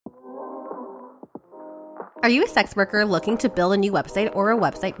Are you a sex worker looking to build a new website or a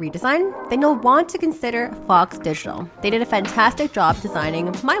website redesign? Then you'll want to consider Fox Digital. They did a fantastic job designing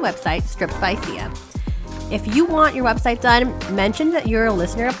my website, Stripped by Sia. If you want your website done, mention that you're a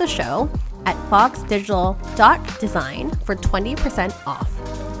listener of the show at foxdigital.design for 20%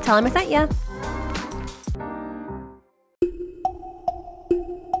 off. Tell them I sent ya.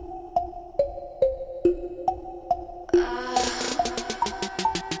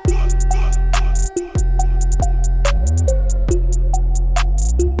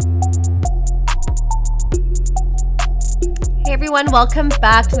 Everyone, welcome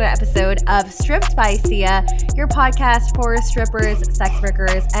back to another episode of Stripped by Sia, your podcast for strippers, sex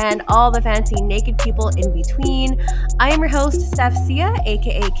workers, and all the fancy naked people in between. I am your host, Steph Sia,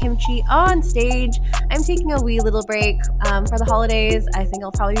 aka Kimchi on stage. I'm taking a wee little break for the holidays. I think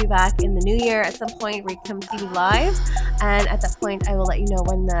I'll probably be back in the new year at some point where you can come see me live, and at that point I will let you know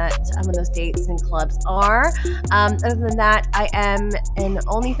when those dates and clubs are. Other than that, I am an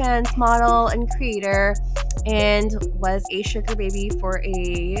OnlyFans model and creator and was a sugar baby for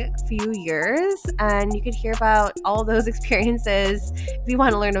a few years, and you could hear about all those experiences if you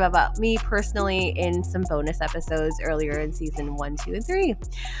want to learn about me personally in some bonus episodes earlier in season 1, 2, and 3.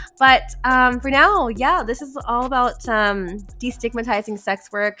 But for now, this is all about destigmatizing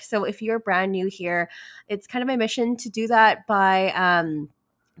sex work. So if you're brand new here, it's kind of my mission to do that by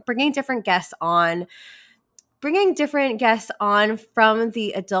bringing different guests on from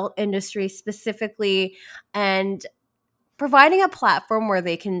the adult industry specifically, and providing a platform where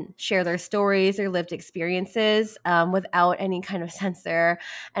they can share their stories, their lived experiences without any kind of censor,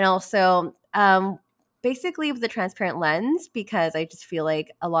 and also basically with a transparent lens, because I just feel like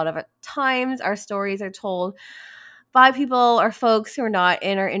a lot of times our stories are told by people or folks who are not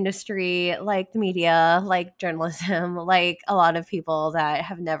in our industry, like the media, like journalism, like a lot of people that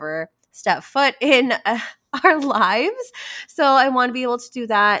have never stepped foot in our lives. So I want to be able to do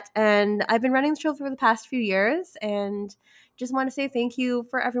that. And I've been running the show for the past few years, and just want to say thank you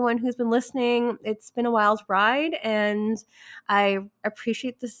for everyone who's been listening. It's been a wild ride, and I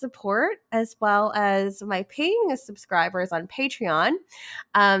appreciate the support, as well as my paying subscribers on Patreon.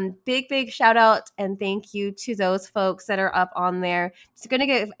 Big shout out and thank you to those folks that are up on there. Just going to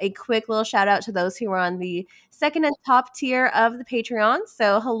give a quick little shout out to those who are on the second and top tier of the Patreon.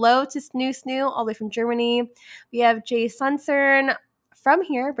 So hello to Snoo all the way from Germany. We have Jay Suncern from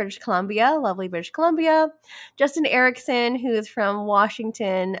here, British Columbia, lovely British Columbia. Justin Erickson, who is from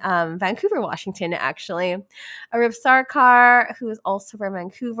Washington, Vancouver, Washington, actually. Arif Sarkar, who is also from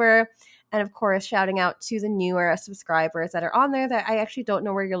Vancouver. And of course, shouting out to the newer subscribers that are on there that I actually don't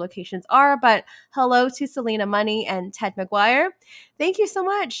know where your locations are, but hello to Selena Money and Ted McGuire. Thank you so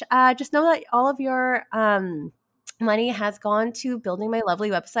much. Just know that all of your money has gone to building my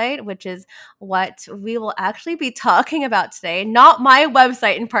lovely website, which is what we will actually be talking about today. Not my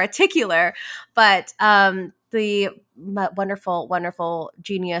website in particular, but the wonderful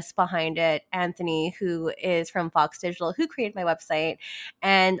genius behind it, Anthony, who is from Fox Digital, who created my website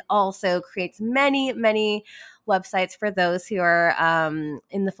and also creates many websites for those who are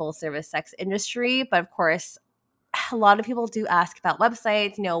in the full service sex industry. But of course, a lot of people do ask about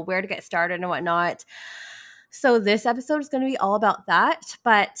websites, where to get started and whatnot. So this episode is going to be all about that.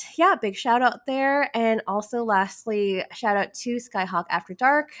 But yeah, big shout out there. And also lastly, shout out to Skyhawk After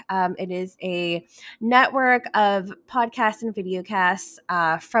Dark. It is a network of podcasts and videocasts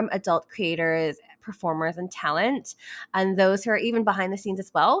from adult creators, performers, and talent, and those who are even behind the scenes as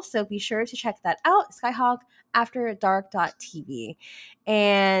well. So be sure to check that out, skyhawkafterdark.tv.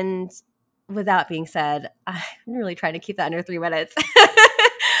 And with that being said, I'm really trying to keep that under 3 minutes.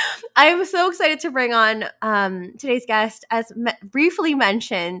 I'm so excited to bring on today's guest, as briefly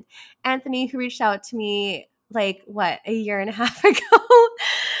mentioned, Anthony, who reached out to me a year and a half ago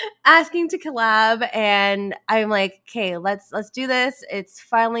asking to collab, and I'm like, okay, let's do this. It's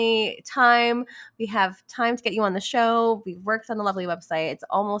finally time. We have time to get you on the show. We've worked on the lovely website. It's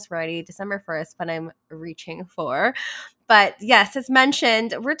almost ready, December 1st, but I'm reaching for. But yes, as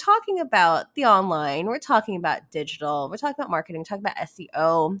mentioned, we're talking about the online, we're talking about digital, we're talking about marketing, we're talking about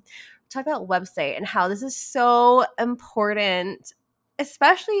SEO, we're talking about website, and how this is so important,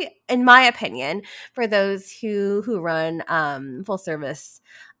 especially in my opinion, for those who run full service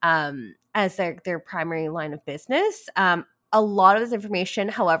as their primary line of business. A lot of this information,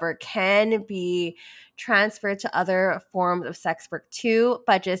 however, can be transfer to other forms of sex work too.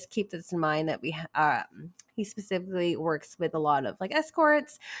 But just keep this in mind that he specifically works with a lot of like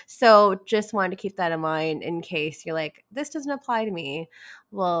escorts. So just wanted to keep that in mind in case you're like, this doesn't apply to me.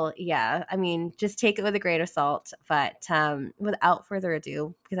 Well, yeah, I mean, just take it with a grain of salt. But without further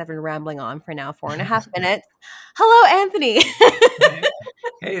ado, because I've been rambling on for now 4.5 minutes. Hello, Anthony.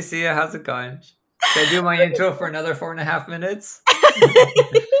 Hey, Sia, how's it going? Should I do my intro for another 4.5 minutes?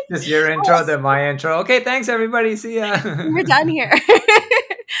 Just your intro, then my intro. Okay, thanks everybody. See ya. We're done here.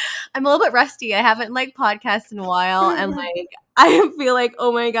 I'm a little bit rusty. I haven't like podcasted in a while, and like I feel like,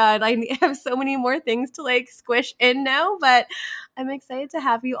 oh my god, I have so many more things to like squish in now. But I'm excited to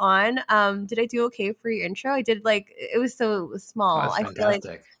have you on. Did I do okay for your intro? I did like it was so small. Oh, that's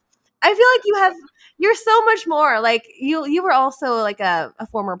fantastic. I feel like you're so much more. Like you were also like a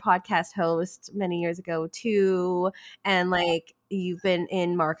former podcast host many years ago too, and like you've been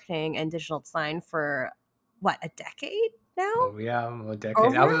in marketing and digital design for what, a decade now? Oh yeah, a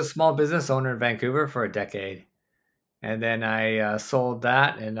decade. I was a small business owner in Vancouver for a decade, and then I sold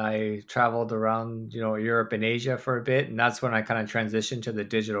that, and I traveled around, Europe and Asia for a bit, and that's when I kind of transitioned to the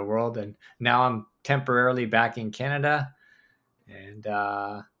digital world. And now I'm temporarily back in Canada, and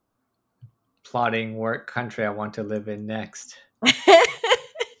plotting what country I want to live in next.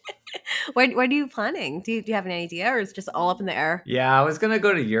 When are you planning? Do you have an idea, or is it just all up in the air? Yeah, I was gonna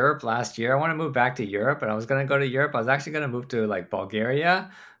go to Europe last year. I want to move back to Europe, and I was gonna go to Europe. I was actually gonna move to like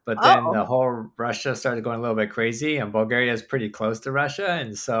Bulgaria, but then the whole Russia started going a little bit crazy, and Bulgaria is pretty close to Russia,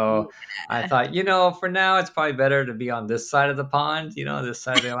 and so I thought, for now, it's probably better to be on this side of the pond, this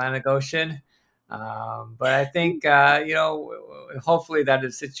side of the Atlantic Ocean. But I think, hopefully that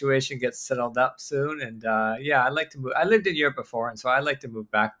the situation gets settled up soon. And yeah, I'd like to move. I lived in Europe before, and so I'd like to move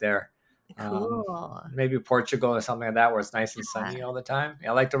back there. Cool. Maybe Portugal or something like that, where it's nice and sunny all the time.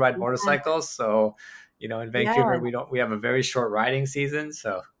 I like to ride motorcycles, so in Vancouver we have a very short riding season.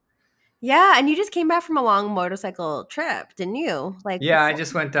 So yeah, and you just came back from a long motorcycle trip, didn't you? I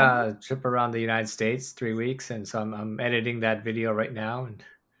just went a trip around the United States, 3 weeks, and so I'm editing that video right now, and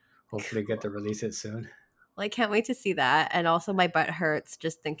hopefully get to release it soon. Well, I can't wait to see that. And also my butt hurts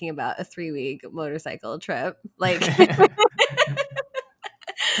just thinking about a 3-week motorcycle trip. Like it's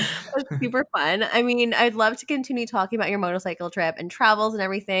super fun. I mean, I'd love to continue talking about your motorcycle trip and travels and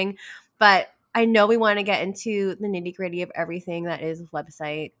everything, but I know we want to get into the nitty gritty of everything that is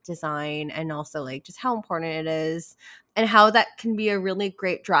website design, and also like just how important it is and how that can be a really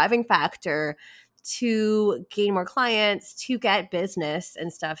great driving factor to gain more clients, to get business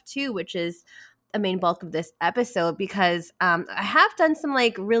and stuff too, which is a main bulk of this episode, because I have done some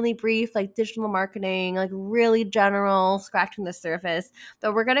like really brief like digital marketing, like really general, scratching the surface,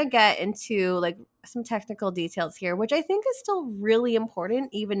 but we're gonna get into like some technical details here, which I think is still really important,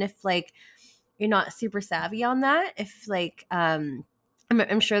 even if like you're not super savvy on that. If like I'm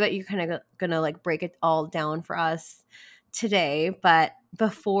sure that you're kind of gonna like break it all down for us today, but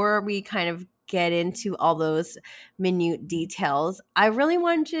before we kind of get into all those minute details, I really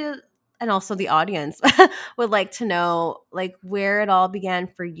want to, and also the audience would like to know like where it all began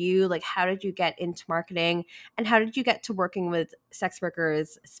for you. Like, how did you get into marketing, and how did you get to working with sex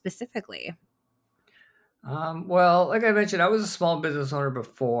workers specifically? Well, like I mentioned, I was a small business owner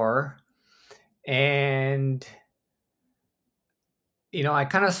before, and I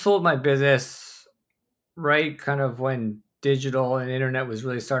kind of sold my business right kind of when digital and internet was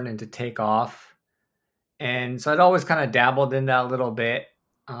really starting to take off. And so I'd always kind of dabbled in that a little bit.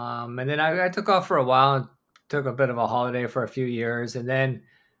 And then I took off for a while and took a bit of a holiday for a few years. And then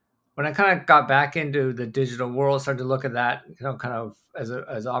when I kind of got back into the digital world, started to look at that, kind of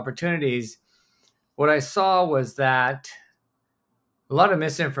as opportunities, what I saw was that a lot of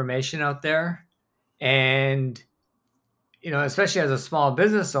misinformation out there. And, especially as a small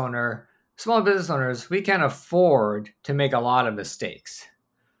business owners, we can't afford to make a lot of mistakes.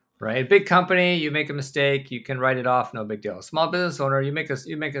 Right, big company, you make a mistake, you can write it off, no big deal. Small business owner, you make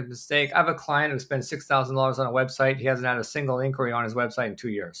a mistake. I have a client who spends $6,000 on a website. He hasn't had a single inquiry on his website in 2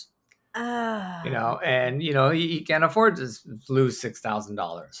 years. And he can't afford to lose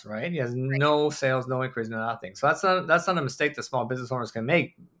 $6,000. Right, he has no sales, no inquiries, no nothing. So that's not a mistake that small business owners can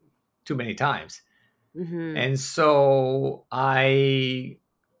make too many times. Mm-hmm. And so I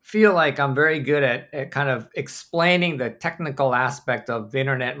feel like I'm very good at kind of explaining the technical aspect of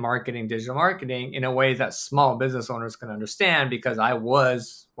internet marketing, digital marketing in a way that small business owners can understand, because I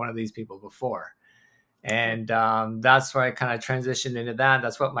was one of these people before. And that's where I kind of transitioned into that.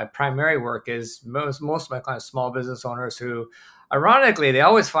 That's what my primary work is. Most of my clients, small business owners who ironically, they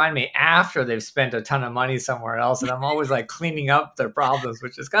always find me after they've spent a ton of money somewhere else, and I'm always like cleaning up their problems,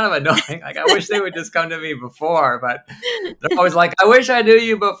 which is kind of annoying. Like I wish they would just come to me before, but they're always like, "I wish I knew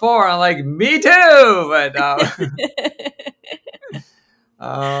you before." I'm like, "Me too," but.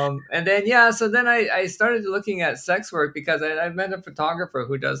 And then so then I started looking at sex work because I met a photographer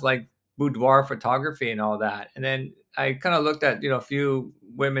who does like boudoir photography and all that. And then I kind of looked at a few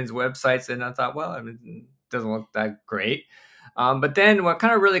women's websites and I thought, well, I mean, it doesn't look that great. But then what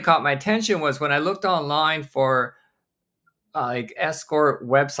kind of really caught my attention was when I looked online for like escort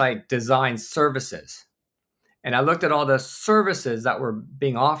website design services, and I looked at all the services that were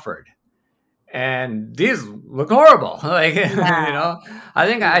being offered. And these look horrible. Like, I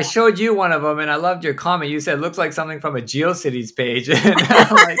think I showed you one of them and I loved your comment. You said, looks like something from a GeoCities page. And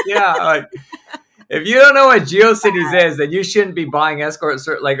I'm like, yeah, like if you don't know what GeoCities is, then you shouldn't be buying escort,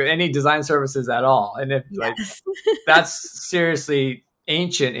 like any design services at all. And if like, that's seriously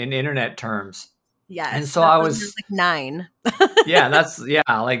ancient in internet terms. Yes. And so I was like 9.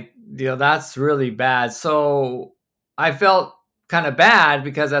 that's really bad. So I felt kind of bad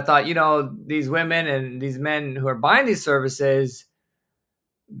because I thought, these women and these men who are buying these services,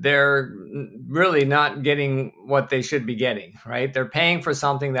 they're really not getting what they should be getting, right? They're paying for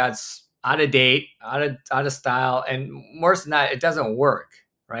something that's out of date, out of style, and worse than that, it doesn't work,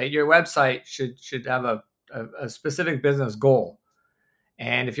 right? Your website should have a specific business goal.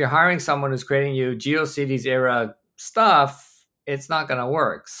 And if you're hiring someone who's creating you GeoCities era stuff, it's not going to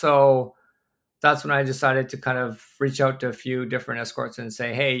work. So that's when I decided to kind of reach out to a few different escorts and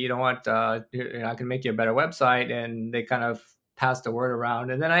say, hey, you know what, I can make you a better website. And they kind of passed the word around.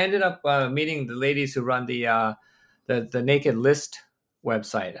 And then I ended up meeting the ladies who run the Naked List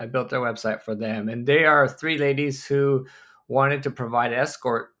website. I built their website for them. And they are 3 ladies who wanted to provide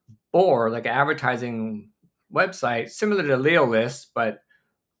escort or like advertising website similar to Leo List, but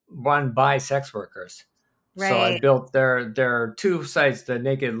run by sex workers. Right. So I built their 2 sites, the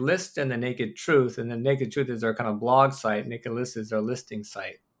Naked List and the Naked Truth. And the Naked Truth is their kind of blog site. Naked List is their listing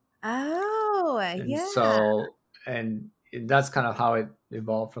site. Oh, and So, and that's kind of how it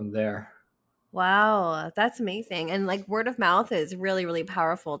evolved from there. Wow, that's amazing. And like word of mouth is really, really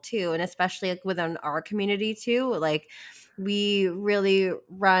powerful too. And especially like within our community too. Like we really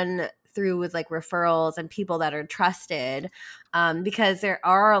run through with like referrals and people that are trusted, because there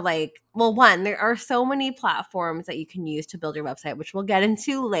are like, well, one, there are so many platforms that you can use to build your website, which we'll get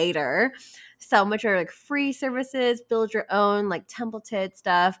into later. Some which are like free services, build your own like templated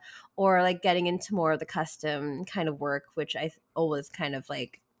stuff, or like getting into more of the custom kind of work, which I always kind of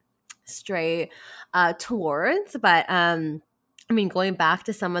like stray towards. But I mean, going back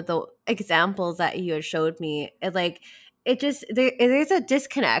to some of the examples that you had showed me, there's a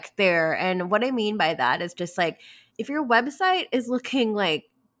disconnect there. And what I mean by that is just like if your website is looking like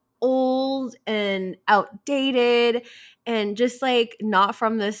old and outdated and just like not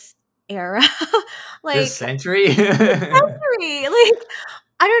from this era, like this century, like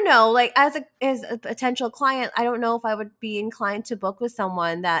I don't know, like as a potential client, I don't know if I would be inclined to book with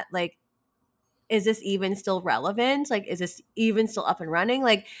someone that like, is this even still relevant? Like, is this even still up and running?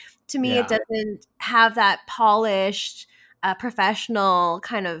 Like, to me, it doesn't have that polished, professional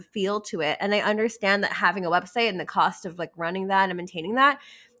kind of feel to it. And I understand that having a website and the cost of like running that and maintaining that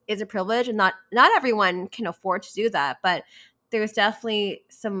is a privilege, and not everyone can afford to do that. But there's definitely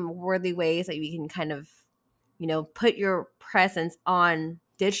some worthy ways that we can kind of, put your presence on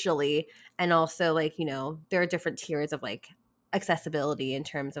digitally, and also like, there are different tiers of like accessibility in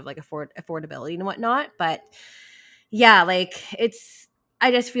terms of like affordability and whatnot. But yeah, like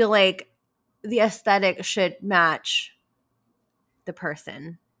I just feel like the aesthetic should match the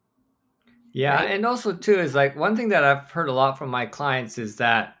person. Yeah. Right? And also too is like one thing that I've heard a lot from my clients is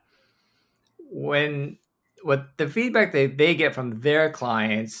that what the feedback they get from their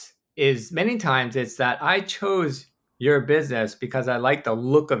clients is many times it's that I chose your business because I like the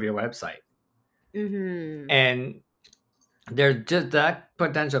look of your website. Mm-hmm. And they're just that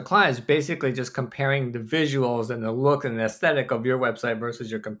potential clients basically just comparing the visuals and the look and the aesthetic of your website versus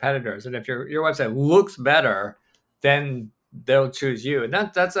your competitors. And if your website looks better, then they'll choose you. And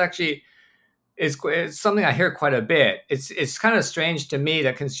that's actually it's something I hear quite a bit. It's kind of strange to me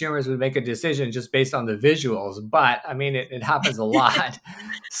that consumers would make a decision just based on the visuals, but I mean it happens a lot.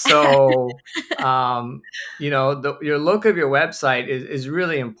 So your look of your website is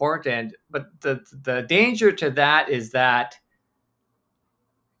really important. But the danger to that is that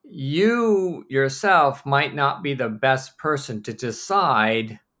you yourself might not be the best person to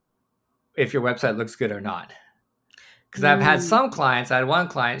decide if your website looks good or not. Because I've had some clients, I had one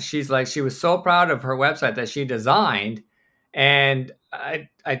client, she was so proud of her website that she designed, And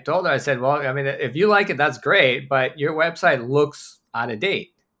I told her, I said, well, I mean, if you like it, that's great, but your website looks out of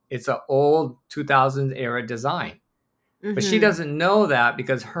date. It's an old 2000s era design. But she Mm-hmm. doesn't know that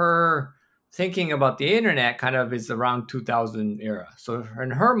because her thinking about the internet kind of is around 2000 era. So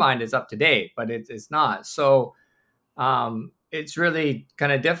in her mind, it's up to date, but it's not. So it's really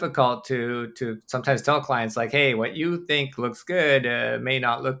kind of difficult to sometimes tell clients like, hey, what you think looks good may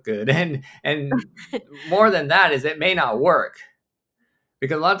not look good, and more than that is it may not work,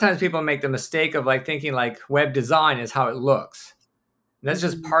 because a lot of times people make the mistake of like thinking like web design is how it looks. And that's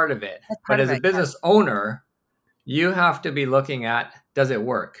just Mm-hmm. part of it. That's But part of as a it. business owner, you have to be looking at, does it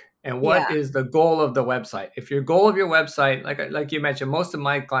work? And Yeah. what is the goal of the website? If your goal of your website, like you mentioned, most of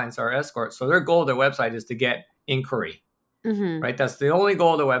my clients are escorts, so their goal of their website is to get inquiry, Mm-hmm. right? That's the only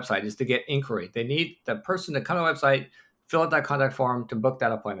goal of the website, is to get inquiry. They need the person to come to the website, fill out that contact form to book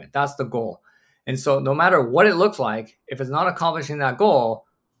that appointment. That's the goal. And so no matter what it looks like, if it's not accomplishing that goal,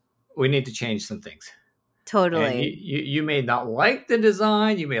 we need to change some things. And Totally. you may not like the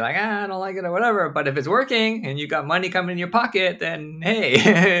design, you may be like, I don't like it or whatever, but if it's working and you got money coming in your pocket, then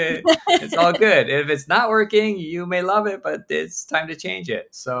hey, it's all good. If it's not working, you may love it, but it's time to change it.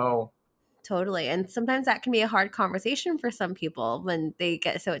 So Totally. And sometimes that can be a hard conversation for some people when they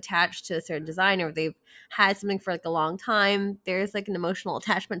get so attached to a certain design, or they've had something for like a long time. There's like an emotional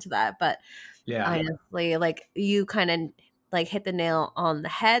attachment to that. But yeah, honestly, like you kind of like hit the nail on the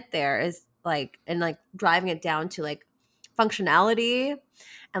head there, is like, and like driving it down to like functionality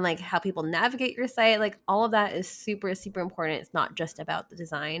and like how people navigate your site. Like all of that is super, super important. It's not just about the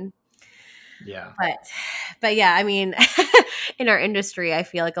design. yeah, But yeah, I mean, in our industry, I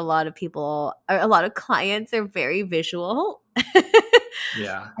feel like a lot of people, or a lot of clients are very visual.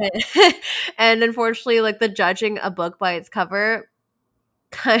 yeah. And unfortunately, like the judging a book by its cover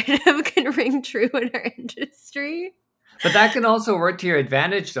kind of can ring true in our industry. But that can also work to your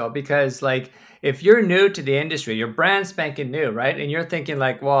advantage though, because like if you're new to the industry, you're brand spanking new, right? And you're thinking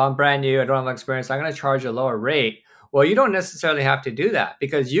like, well, I'm brand new, I don't have experience, I'm going to charge a lower rate. Well, you don't necessarily have to do that,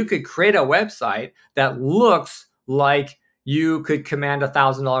 because you could create a website that looks like you could command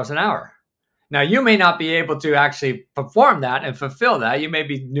 $1,000 an hour. Now, you may not be able to actually perform that and fulfill that. You may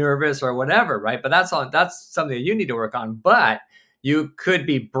be nervous or whatever, right? But that's something that you need to work on. But you could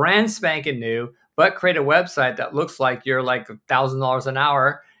be brand spanking new, but create a website that looks like you're like $1,000 an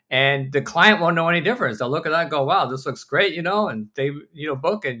hour, and the client won't know any difference. They'll look at that and go, wow, this looks great, and they,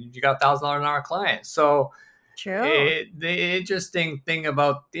 book, and you got $1,000 an hour client. So True. the interesting thing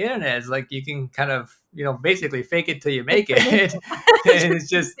about the internet is like you can kind of, basically fake it till you make it. And it's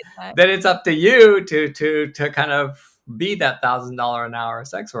just that it's up to you to kind of be that $1,000 an hour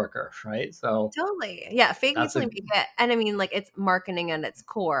sex worker, right? So Totally. Yeah, fake it that's till a you make it. And I mean, like, it's marketing at its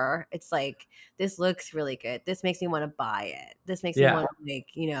core. It's like, this looks really good. This makes me want to buy it. This makes me yeah. want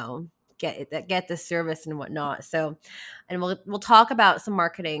to, like, get the service and whatnot. So, and we'll talk about some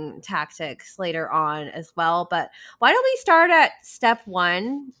marketing tactics later on as well. But why don't we start at step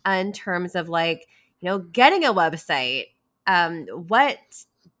one in terms of like, getting a website? What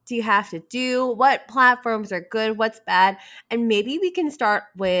do you have to do? What platforms are good? What's bad? And maybe we can start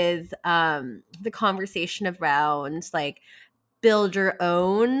with the conversation around like build your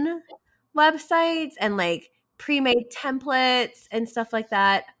own websites and like pre-made templates and stuff like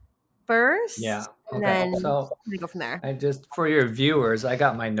that Yeah. first, and Okay. then So we go from there. I just, for your viewers, I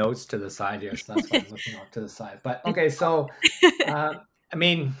got my notes to the side here, so that's why I'm looking off to the side. But okay, so uh, I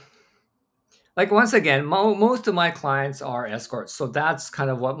mean, like once again, most of my clients are escorts, so that's kind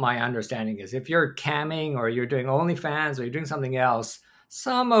of what my understanding is. If you're camming or you're doing OnlyFans or you're doing something else,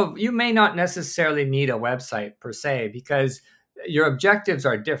 some of you may not necessarily need a website per se, because your objectives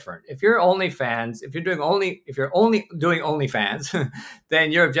are different. If you're OnlyFans, if you're only doing OnlyFans,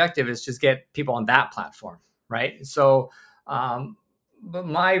 then your objective is just get people on that platform, right? So um, but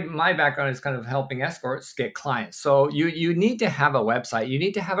my background is kind of helping escorts get clients. So you need to have a website. You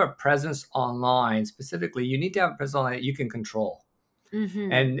need to have a presence online. Specifically, you need to have a presence online that you can control.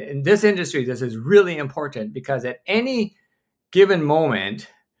 Mm-hmm. And in this industry, this is really important, because at any given moment,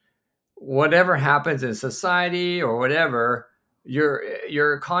 whatever happens in society or whatever,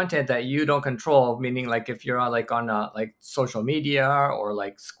 your content that you don't control, meaning like if you're on like social media or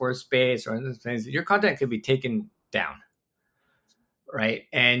like Squarespace or other things, your content could be taken down, right?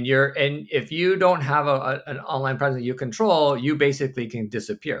 And if you don't have an online presence you control, you basically can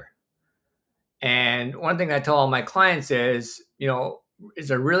disappear. And one thing I tell all my clients is,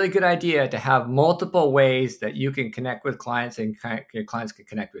 it's a really good idea to have multiple ways that you can connect with clients, and your clients can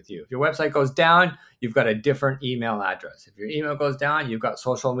connect with you. If your website goes down, you've got a different email address. If your email goes down, you've got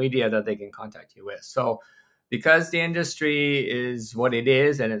social media that they can contact you with. So because the industry is what it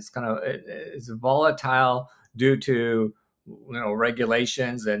is, and it's volatile due to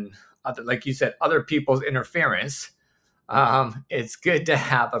regulations and other, like you said, other people's interference. It's good to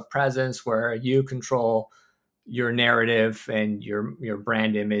have a presence where you control your narrative and your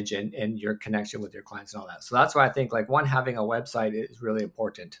brand image and your connection with your clients and all that. So that's why I think like having a website is really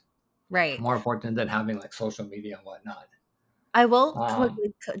important, Right. more important than having like social media and whatnot. I will Um,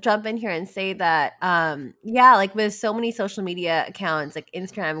 quickly jump in here and say that, yeah, like with so many social media accounts, like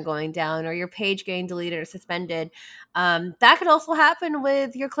Instagram going down or your page getting deleted or suspended, that could also happen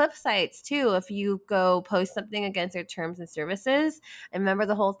with your clip sites too. If you go post something against their terms and services, and remember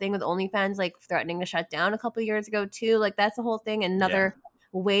the whole thing with OnlyFans, like threatening to shut down a couple of years ago too. Like that's the whole thing. yeah. Another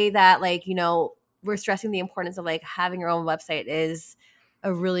way that we're stressing the importance of like having your own website is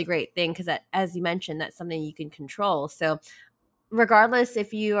a really great thing because that, as you mentioned, that's something you can control. So regardless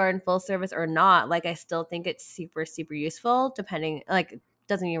if you are in full service or not, like I still think it's super, super useful depending, like it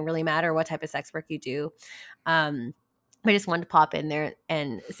doesn't even really matter what type of sex work you do. Um, I just wanted to pop in there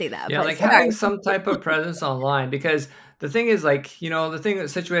and say that. Yeah, But like having sorry. some type of presence online, because the thing is like, the thing, the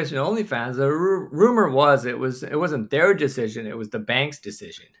situation with OnlyFans, the rumor was it wasn't their decision, it was the bank's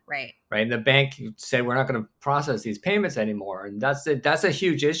decision. Right. Right. And the bank said, we're not going to process these payments anymore. And that's it. That's a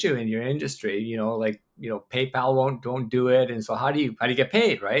huge issue in your industry. PayPal won't do it. And so how do you get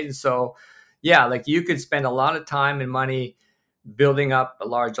paid? Right. And so, yeah, like you could spend a lot of time and money building up a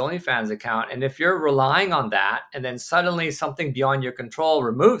large OnlyFans account. And if you're relying on that and then suddenly something beyond your control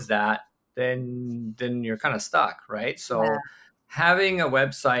removes that, then you're kind of stuck. Right. Yeah. So having a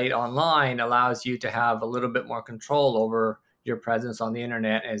website online allows you to have a little bit more control over your presence on the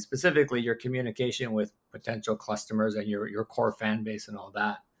internet, and specifically your communication with potential customers and your core fan base and all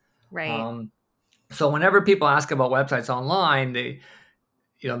that. Right. So whenever people ask about websites online,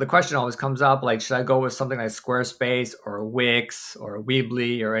 the question always comes up like, should I go with something like Squarespace or Wix or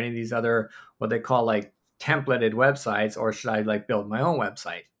Weebly or any of these other what they call like templated websites, or should I like build my own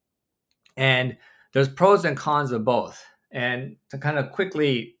website? And there's pros and cons of both. And to kind of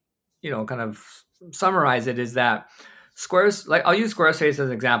quickly, kind of summarize it, is that like I'll use Squarespace as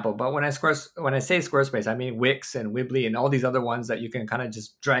an example, but when I say Squarespace, I mean Wix and Weebly and all these other ones that you can kind of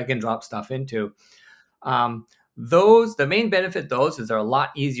just drag and drop stuff into. The main benefit those is they're a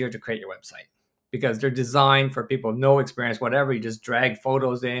lot easier to create your website because they're designed for people with no experience, whatever. You just drag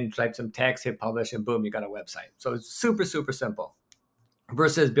photos in, type some text, hit publish, and boom, you got a website. So it's super, super simple.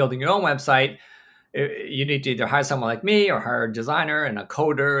 Versus building your own website, you need to either hire someone like me or hire a designer and a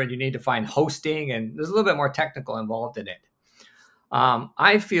coder, and you need to find hosting, and there's a little bit more technical involved in it.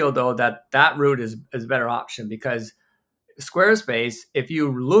 I feel though that route is a better option because Squarespace, if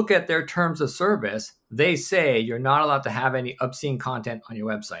you look at their terms of service, they say you're not allowed to have any obscene content on your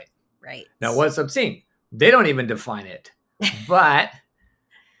website. Right. Now, what's obscene? They don't even define it. But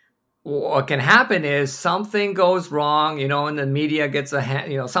what can happen is something goes wrong, and the media gets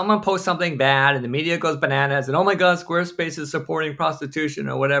someone posts something bad and the media goes bananas and, oh my God, Squarespace is supporting prostitution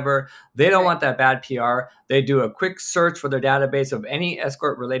or whatever. They don't want that bad PR. They do a quick search for their database of any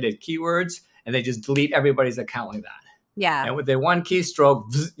escort related keywords and they just delete everybody's account like that. Yeah. And with the one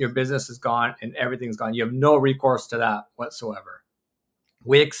keystroke, your business is gone and everything's gone. You have no recourse to that whatsoever.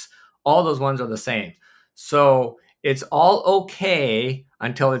 Wix, all those ones are the same. So it's all okay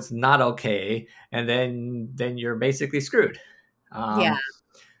until it's not okay, and then you're basically screwed. Yeah.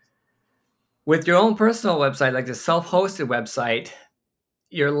 With your own personal website, like the self-hosted website,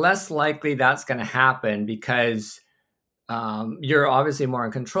 you're less likely that's going to happen because you're obviously more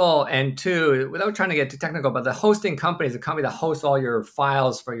in control. And two, without trying to get too technical, but the hosting company is a company that hosts all your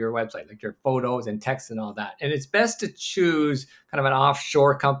files for your website, like your photos and text and all that. And it's best to choose kind of an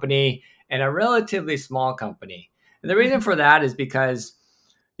offshore company and a relatively small company. And the reason for that is because,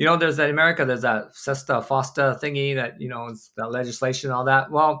 there's that America, there's that SESTA, FOSTA thingy that, it's that legislation and all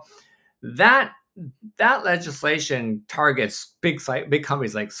that. Well, that legislation targets big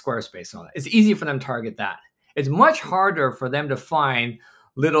companies like Squarespace and all that. It's easy for them to target that. It's much harder for them to find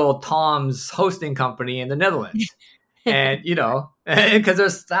little Tom's hosting company in the Netherlands. And, because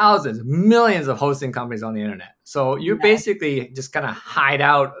there's thousands, millions of hosting companies on the internet. So you basically just kind of hide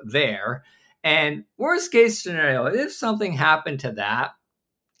out there. And worst case scenario, if something happened to that,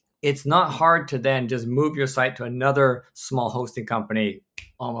 it's not hard to then just move your site to another small hosting company,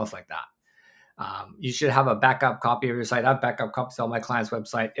 almost like that. You should have a backup copy of your site. I have backup copies on my client's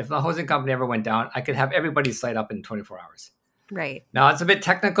website. If the hosting company ever went down, I could have everybody's site up in 24 hours. Right. Now, it's a bit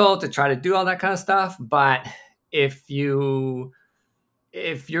technical to try to do all that kind of stuff, but if your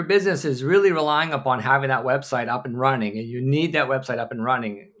business is really relying upon having that website up and running and you need that website up and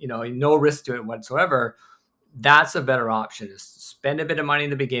running, no risk to it whatsoever, that's a better option. Is spend a bit of money in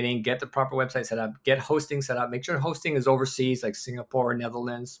the beginning, get the proper website set up, get hosting set up, make sure hosting is overseas, like Singapore,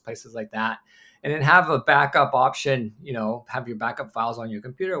 Netherlands, places like that. And then have a backup option, have your backup files on your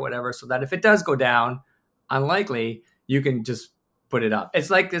computer or whatever, so that if it does go down, unlikely, you can just put it up. It's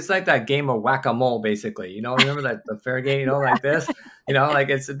like that game of whack-a-mole, basically. Remember that the fair game, like this? Like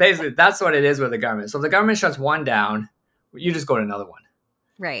it's basically that's what it is with the government. So if the government shuts one down, you just go to another one.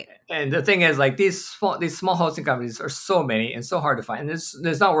 Right. And the thing is, like these small hosting companies are so many and so hard to find. And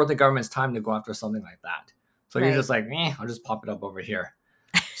it's not worth the government's time to go after something like that. So you're just like, I'll just pop it up over here.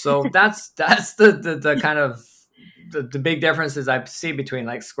 So that's the kind of the big differences I see between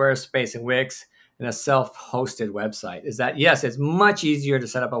like Squarespace and Wix and a self-hosted website is that, yes, it's much easier to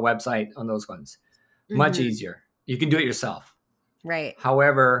set up a website on those ones. Much easier. You can do it yourself. Right.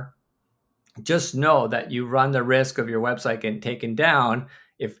 However, just know that you run the risk of your website getting taken down.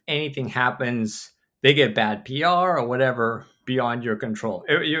 If anything happens, they get bad PR or whatever beyond your control.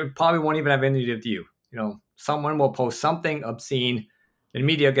 You probably won't even have anything to do with you. Someone will post something obscene, the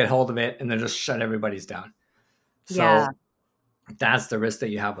media get hold of it, and then just shut everybody's down. So that's the risk that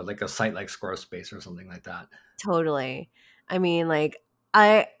you have with like a site like Squarespace or something like that. Totally. I mean, like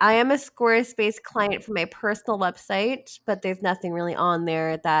I am a Squarespace client for my personal website, but there's nothing really on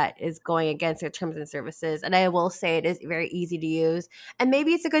there that is going against their terms and services. And I will say it is very easy to use. And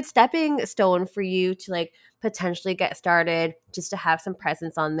maybe it's a good stepping stone for you to like potentially get started, just to have some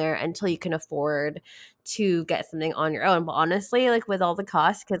presence on there until you can afford to get something on your own. But honestly, like with all the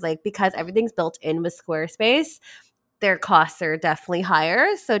costs, because everything's built in with Squarespace, their costs are definitely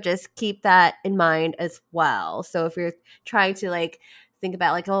higher. So just keep that in mind as well. So if you're trying to like think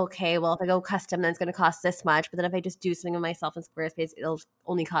about like, oh, okay, well, if I go custom, then it's going to cost this much. But then if I just do something with myself in Squarespace, it'll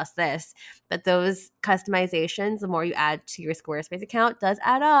only cost this. But those customizations, the more you add to your Squarespace account, does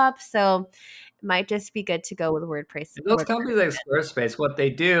add up. So it might just be good to go with WordPress. And those companies like Squarespace, what they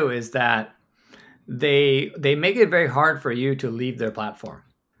do is that they make it very hard for you to leave their platform.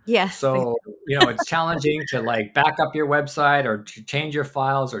 Yes. So, it's challenging to like back up your website or to change your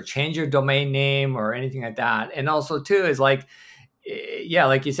files or change your domain name or anything like that. And also too is like,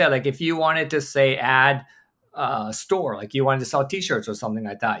 like you said, like if you wanted to say add a store, like you wanted to sell t-shirts or something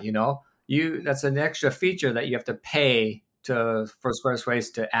like that, that's an extra feature that you have to pay for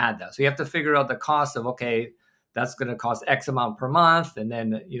Squarespace to add that. So you have to figure out the cost of, okay, that's going to cost X amount per month. And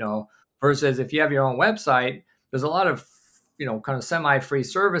then, versus if you have your own website, there's a lot of kind of semi-free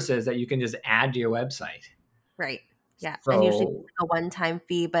services that you can just add to your website. Right. Yeah. And usually it's like a one-time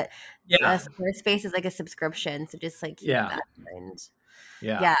fee, but Squarespace is like a subscription. So just like keep that in mind.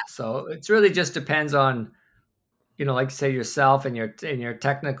 Yeah. So it really just depends on, like say yourself and your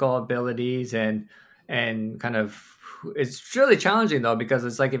technical abilities and kind of, it's really challenging though, because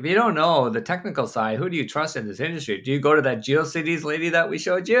it's like, if you don't know the technical side, who do you trust in this industry? Do you go to that GeoCities lady that we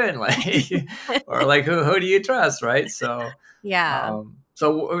showed you and like, or like who do you trust? Right. So,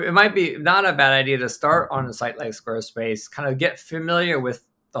 so it might be not a bad idea to start on a site like Squarespace, kind of get familiar with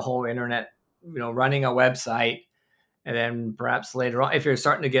the whole internet, running a website. And then perhaps later on, if you're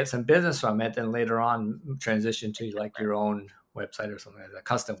starting to get some business from it, then later on transition to like your own website or something like that,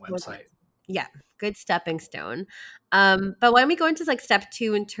 custom website. Yeah, good stepping stone. But why don't we go into like step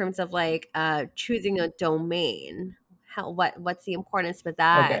 2 in terms of like choosing a domain? What's the importance with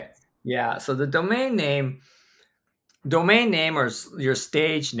that? Okay. Yeah. So the domain name or your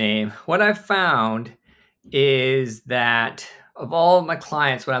stage name, what I've found is that of all of my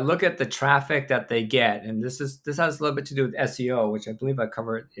clients, when I look at the traffic that they get, and this has a little bit to do with SEO, which I believe I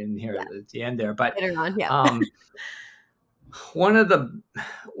covered in here at the end there, but later on, one of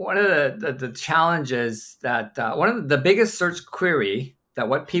the challenges that one of the biggest search query that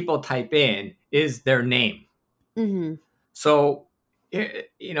what people type in is their name. Mm-hmm. So,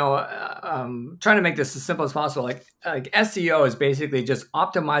 trying to make this as simple as possible. Like SEO is basically just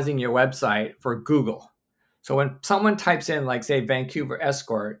optimizing your website for Google. So when someone types in, like, say, Vancouver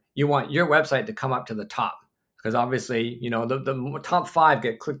Escort, you want your website to come up to the top because obviously, the top 5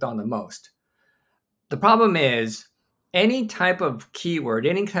 get clicked on the most. The problem is any type of keyword,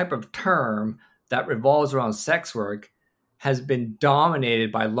 any type of term that revolves around sex work has been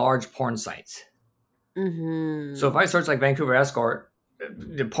dominated by large porn sites. Mm-hmm. So if I search like Vancouver Escort,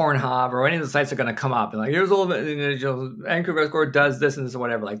 the Pornhub or any of the sites are going to come up and like, here's all Vancouver Escort does this and this or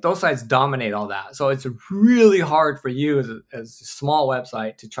whatever. Like those sites dominate all that. So it's really hard for you as a small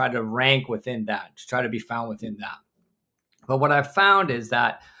website to try to rank within that, to try to be found within that. But what I've found is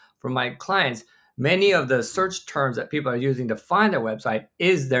that for my clients, many of the search terms that people are using to find their website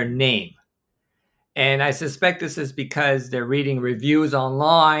is their name. And I suspect this is because they're reading reviews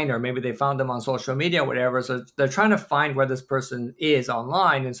online, or maybe they found them on social media or whatever. So they're trying to find where this person is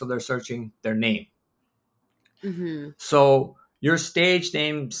online. And so they're searching their name. Mm-hmm. So your stage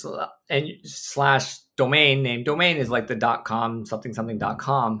name and slash domain name, domain is like the .com, something,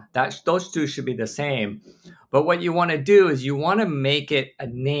 .com. Those two should be the same. But what you want to do is you want to make it a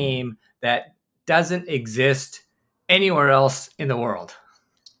name that doesn't exist anywhere else in the world.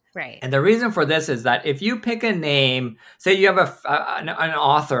 Right. And the reason for this is that if you pick a name, say you have an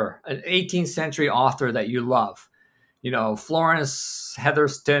author, an 18th century author that you love, Florence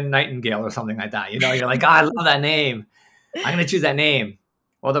Heatherstone Nightingale or something like that. You're like, oh, I love that name. I'm going to choose that name.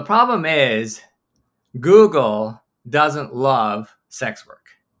 Well, the problem is Google doesn't love sex work.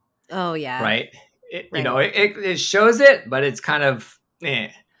 Oh, yeah. Right? It shows it, but it's kind of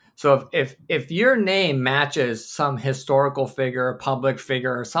So if your name matches some historical figure, public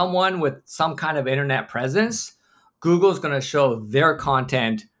figure, or someone with some kind of internet presence, Google's going to show their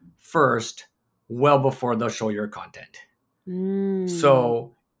content first, well before they'll show your content.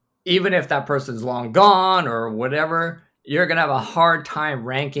 So even if that person's long gone or whatever, you're going to have a hard time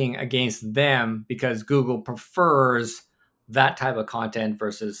ranking against them because Google prefers that type of content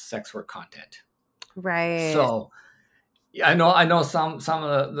versus sex work content. Right. So I know some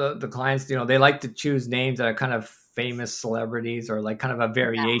of the clients, they like to choose names that are kind of famous celebrities or like kind of a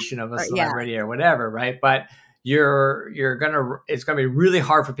variation of a celebrity or whatever, right? But it's gonna be really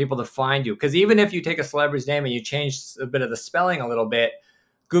hard for people to find you, because even if you take a celebrity's name and you change a bit of the spelling a little bit,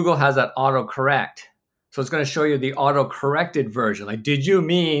 Google has that autocorrect, so it's going to show you the auto-corrected version. Like, did you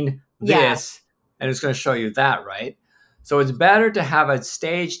mean this? And it's going to show you that, right? So it's better to have a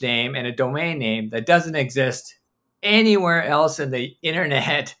stage name and a domain name that doesn't exist anywhere else in the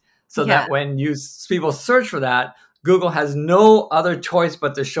internet, so that when people search for that, Google has no other choice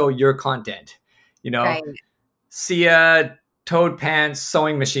but to show your content. See a Toad Pants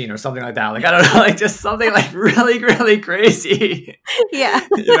sewing machine or something like that. Like, I don't know, like just something like really, really crazy. Yeah.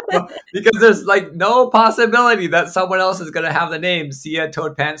 Because there's like no possibility that someone else is going to have the name See a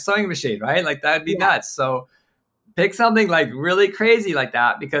Toad Pants sewing machine, right? Like that would be nuts. So pick something like really crazy like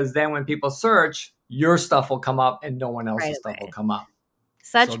that, because then when people search, your stuff will come up and no one else's stuff will come up.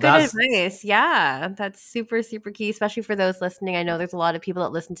 Such good advice. Yeah, that's super, super key, especially for those listening. I know there's a lot of people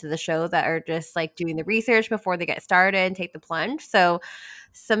that listen to the show that are just like doing the research before they get started and take the plunge. So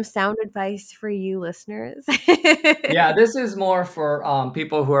some sound advice for you listeners. Yeah, this is more for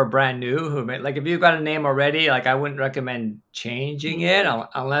people who are brand new, like if you've got a name already, like I wouldn't recommend changing it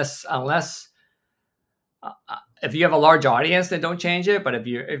unless if you have a large audience, then don't change it. But if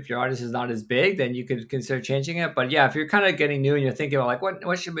your audience is not as big, then you could consider changing it. But yeah, if you're kind of getting new and you're thinking about like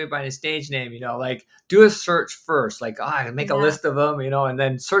what should be my stage name, like do a search first. Like, I can make a list of them, and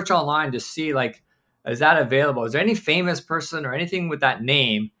then search online to see like, is that available? Is there any famous person or anything with that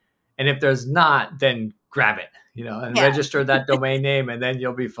name? And if there's not, then grab it, and register that domain name, and then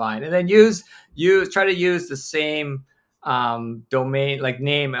you'll be fine. And then try to use the same domain, like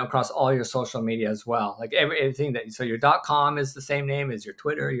name, across all your social media as well. Like everything so your .com is the same name as your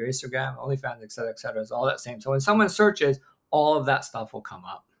Twitter, your Instagram, OnlyFans, et cetera, is all that same. So when someone searches, all of that stuff will come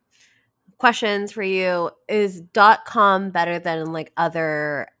up. Questions for you: is .com better than like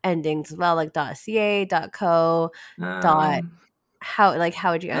other endings as well, like .ca, .co, how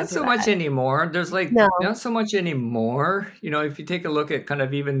would you answer not so that? Much anymore. There's like not so much anymore. If you take a look at kind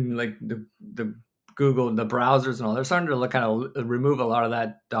of even like the Google, the browsers and all, they're starting to kind of remove a lot of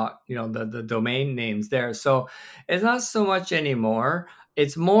that the domain names there. So it's not so much anymore.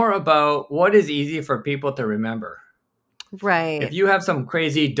 It's more about what is easy for people to remember. Right. If you have some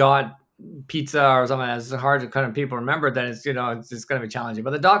crazy .pizza or something that's hard to kind of people remember, then it's it's going to be challenging.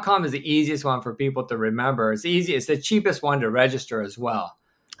 But the .com is the easiest one for people to remember. It's easy. It's the cheapest one to register as well.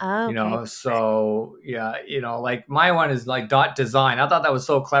 Okay. So yeah, like my one is like .design. I thought that was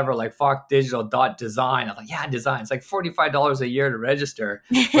so clever, like Fox Digital .design. I thought, yeah, design. It's like $45 a year to register.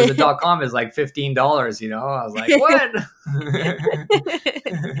 Whereas the .com is like $15. I was like, what?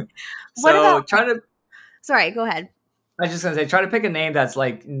 Sorry, go ahead. I was just gonna say, try to pick a name that's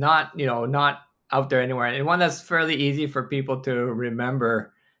like not out there anywhere, and one that's fairly easy for people to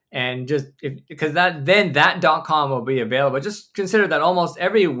remember. And because that .com will be available. Just consider that almost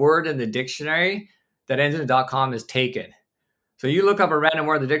every word in the dictionary that ends in .com is taken. So you look up a random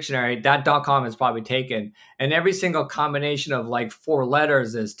word in the dictionary, that .com is probably taken. And every single combination of like 4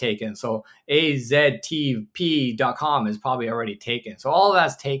 letters is taken. So AZTP.com is probably already taken. So all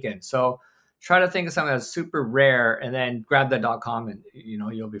that's taken. So try to think of something that's super rare and then grab that .com and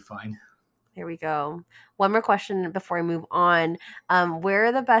you'll be fine. There we go. One more question before I move on. Where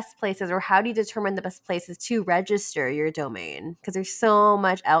are the best places, or how do you determine the best places to register your domain? Because there's so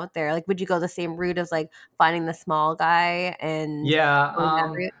much out there. Like, would you go the same route as like finding the small guy and Yeah. going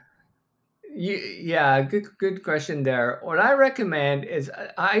that route? Yeah, good question there. What I recommend is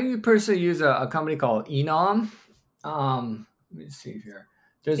I personally use a company called Enom. Let me see here.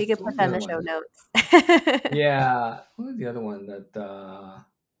 We could put What's that the in other the show one? notes. Yeah, what was the other one that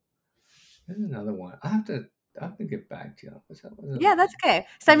there's another one. I have to get back to you. What's the Yeah, other that's one? okay.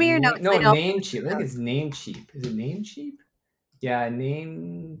 Send me your notes No, and I'll put Namecheap. I the think notes. it's Namecheap. Is it Namecheap? Yeah,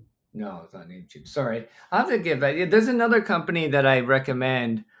 name. No, it's not Namecheap. Sorry, I'll have to get back. Yeah, there's another company that I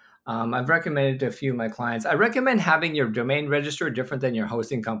recommend. I've recommended to a few of my clients. I recommend having your domain registered different than your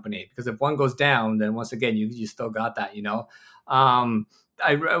hosting company, because if one goes down, then once again you still got that. Um,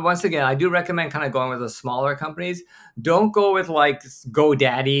 once again I do recommend kind of going with the smaller companies. Don't go with like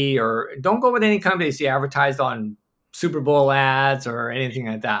GoDaddy, or don't go with any companies you advertised on Super Bowl ads or anything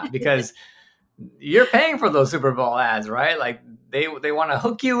like that, because you're paying for those Super Bowl ads, right? Like they want to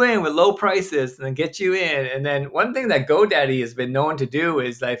hook you in with low prices and then get you in. And then one thing that GoDaddy has been known to do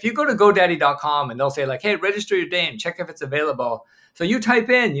is that if you go to GoDaddy.com and they'll say like, hey, register your name, check if it's available. So you type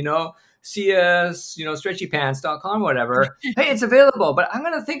in, CS, stretchypants.com, whatever. Hey, it's available, but I'm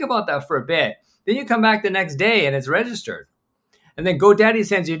going to think about that for a bit. Then you come back the next day and it's registered. And then GoDaddy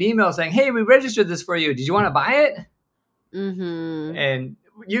sends you an email saying, hey, we registered this for you. Did you want to buy it? Mm-hmm. And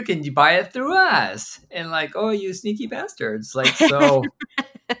you can buy it through us. And like, oh, you sneaky bastards. Like, so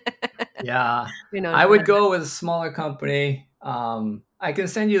yeah, We're known I for would that. go with a smaller company. I can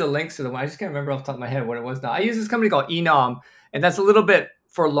send you the links to the one. I just can't remember off the top of my head what it was now. I use this company called Enom, and that's a little bit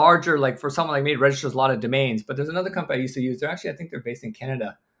for larger, like for someone like me, it registers a lot of domains. But there's another company I used to use. They're actually, I think they're based in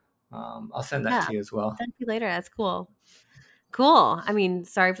Canada. I'll send that Yeah, to you as well. send me later. That's cool. Cool. I mean,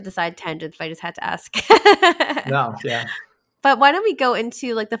 sorry for the side tangents, but I just had to ask. No, yeah. But why don't we go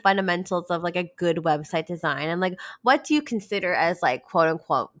into like the fundamentals of like a good website design, and like what do you consider as like quote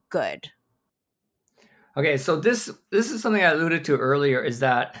unquote good? Okay, so this is something I alluded to earlier, is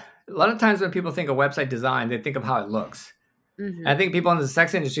that a lot of times when people think of website design, they think of how it looks. And I Mm-hmm. think people in the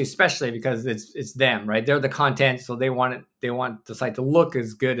sex industry, especially because it's them, right? They're the content, so they want the site to look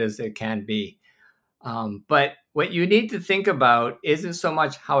as good as it can be. But what you need to think about isn't so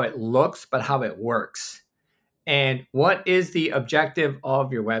much how it looks, but how it works. And what is the objective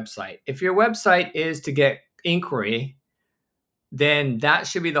of your website? If your website is to get inquiry, then that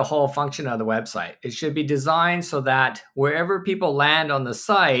should be the whole function of the website. It should be designed so that wherever people land on the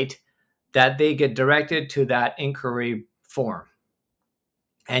site, that they get directed to that inquiry form.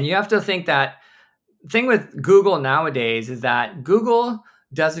 And you have to think that the thing with Google nowadays is that Google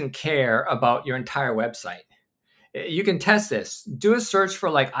doesn't care about your entire website. You can test this. Do a search for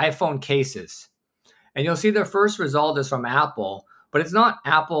like iPhone cases, and you'll see the first result is from Apple, but it's not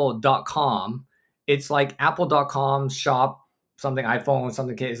apple.com. It's like apple.com shop something iPhone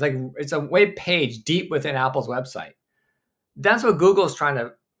something case. It's a web page deep within Apple's website. That's what Google's trying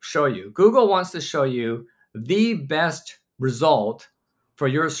to show you. Google wants to show you the best result for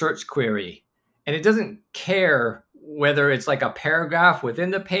your search query. And it doesn't care whether it's like a paragraph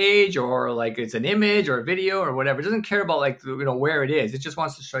within the page or like it's an image or a video or whatever. It doesn't care about like where it is. It just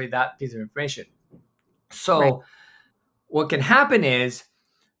wants to show you that piece of information. Right. So what can happen is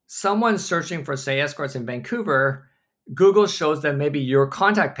someone searching for, say, escorts in Vancouver, Google shows them maybe your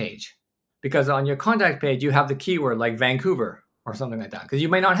contact page, because on your contact page, you have the keyword like Vancouver or something like that, because you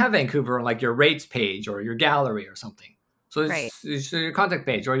may not have Vancouver on like your rates page or your gallery or something. So Right. it's your contact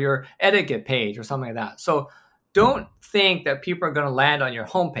page or your etiquette page or something like that. So don't think that people are going to land on your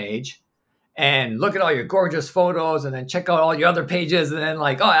homepage and look at all your gorgeous photos and then check out all your other pages and then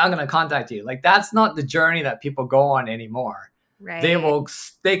like, oh, I'm going to contact you. Like, that's not the journey that people go on anymore. Right.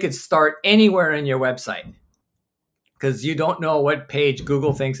 They could start anywhere in your website, because you don't know what page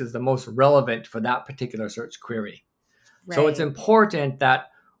Google thinks is the most relevant for that particular search query. So it's Right. important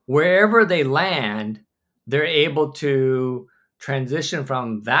that wherever they land, they're able to transition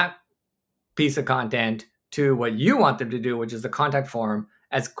from that piece of content to what you want them to do, which is the contact form,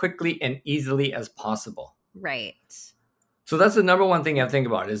 as quickly and easily as possible. Right. So that's the number one thing you have to think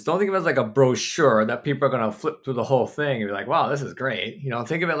about, is don't think of it as like a brochure that people are going to flip through the whole thing and be like, wow, this is great.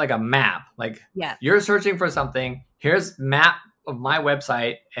 Think of it like a map. Like, Yeah. you're searching for something. Here's map of my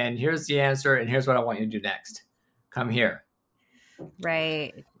website, and here's the answer, and here's what I want you to do next. Come here.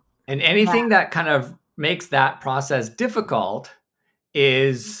 Right. And Yeah. anything that kind of makes that process difficult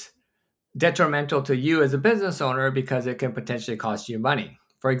is detrimental to you as a business owner, because it can potentially cost you money.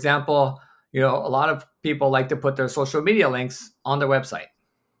 For example, a lot of people like to put their social media links on their website.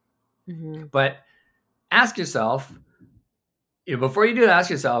 Mm-hmm. But ask yourself, before you do that, ask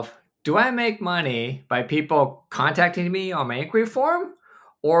yourself, do I make money by people contacting me on my inquiry form?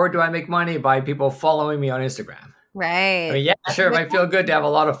 Or do I make money by people following me on Instagram? I Right. mean, yeah, That's a sure, it good might feel good to have a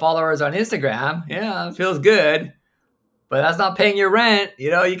lot of followers on Instagram. Yeah, it feels good. But that's not paying your rent.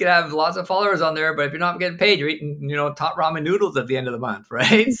 You could have lots of followers on there, but if you're not getting paid, you're eating, top ramen noodles at the end of the month,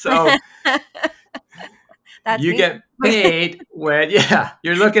 right? So question. That's you me. get paid when, yeah,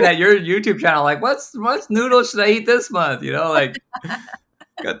 you're looking at your YouTube channel like, what's noodles should I eat this month? Like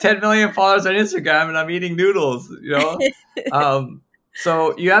got 10 million followers on Instagram and I'm eating noodles.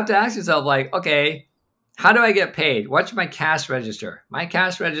 So you have to ask yourself like, okay, how do I get paid? What's my cash register? My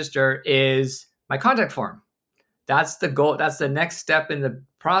cash register is my contact form. That's the goal. That's the next step in the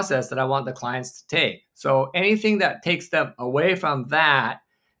process that I want the clients to take. So anything that takes them away from that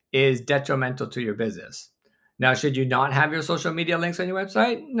is detrimental to your business. Now, should you not have your social media links on your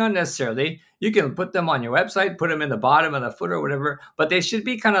website? Not necessarily. You can put them on your website, put them in the bottom of the footer, whatever, but they should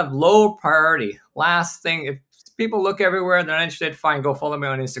be kind of low priority. Last thing, if people look everywhere and they're not interested, fine, go follow me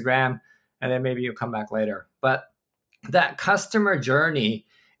on Instagram, and then maybe you'll come back later. But that customer journey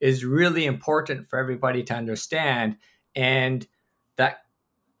is really important for everybody to understand. And that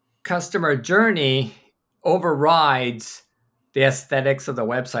customer journey overrides the aesthetics of the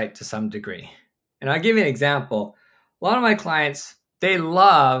website to some degree. And I'll give you an example. A lot of my clients, they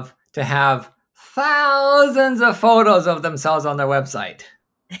love to have thousands of photos of themselves on their website.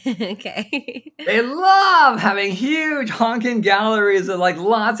 Okay. They love having huge honking galleries of like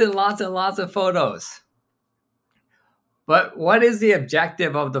lots and lots and lots of photos. But what is the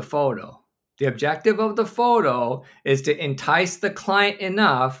objective of the photo? The objective of the photo is to entice the client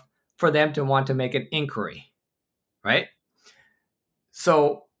enough for them to want to make an inquiry, right?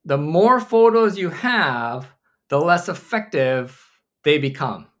 So the more photos you have, the less effective they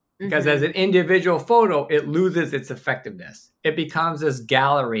become. Because as an individual photo, it loses its effectiveness. It becomes this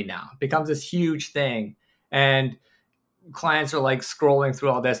gallery now. It becomes this huge thing. And clients are like scrolling through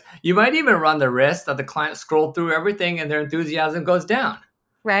all this. You might even run the risk that the client scrolled through everything and their enthusiasm goes down.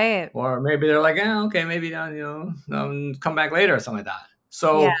 Right. Or maybe they're like, okay, maybe come back later or something like that.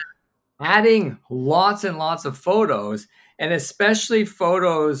 So Yeah. adding lots and lots of photos, and especially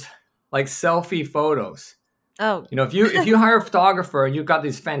photos like selfie photos. Oh. If you hire a photographer and you've got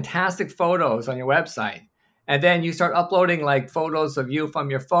these fantastic photos on your website, and then you start uploading like photos of you from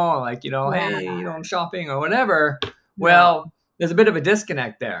your phone, like, hey, I'm shopping or whatever. Well, there's a bit of a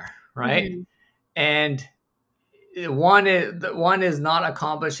disconnect there, right? Mm-hmm. And one is not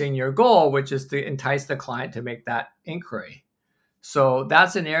accomplishing your goal, which is to entice the client to make that inquiry. So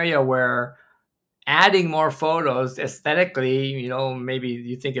that's an area where adding more photos aesthetically, maybe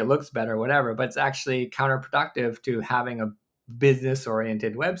you think it looks better, whatever, but it's actually counterproductive to having a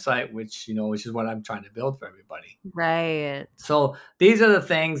business-oriented website, which is what I'm trying to build for everybody. Right. So these are the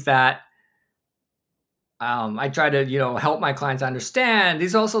things that I try to, help my clients understand.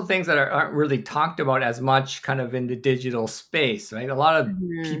 These are also things that aren't really talked about as much kind of in the digital space, right? A lot of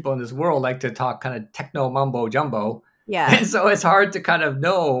people in this world like to talk kind of techno mumbo jumbo. Yeah. And so it's hard to kind of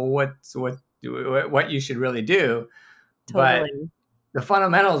know what you should really do. Totally. But the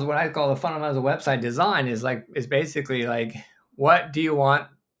fundamentals, what I call the fundamentals of website design is basically like, what do you want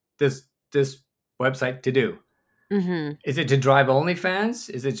this website to do? Mm-hmm. Is it to drive OnlyFans?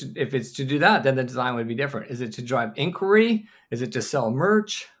 If it's to do that, then the design would be different. Is it to drive inquiry? Is it to sell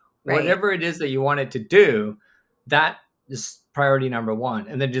merch? Right. Whatever it is that you want it to do, that is priority number one.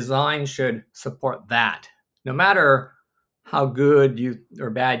 And the design should support that, no matter how good or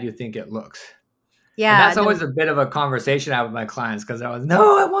bad you think it looks. Yeah. And that's always a bit of a conversation I have with my clients, because I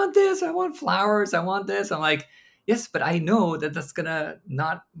want this, I want flowers, I want this. I'm like, yes, but I know that that's going to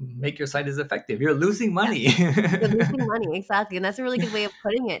not make your site as effective. You're losing money. You're losing money, exactly. And that's a really good way of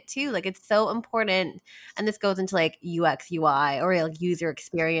putting it too. Like, it's so important. And this goes into like UX, UI, or like user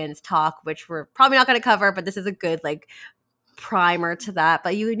experience talk, which we're probably not going to cover, but this is a good like primer to that.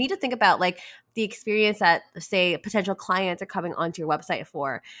 But you need to think about like the experience that, say, potential clients are coming onto your website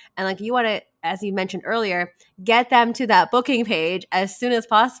for. And like, you want to, as you mentioned earlier, get them to that booking page as soon as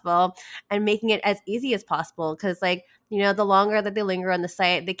possible and making it as easy as possible. Because like, the longer that they linger on the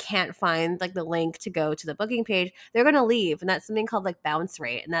site, they can't find like the link to go to the booking page, they're going to leave. And that's something called like bounce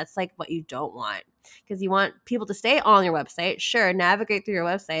rate. And that's like what you don't want, because you want people to stay on your website, sure, navigate through your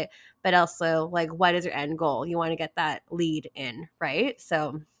website, but also like, what is your end goal? You want to get that lead in, right?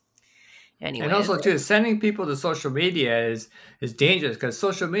 So anyways. And also too, sending people to social media is dangerous, because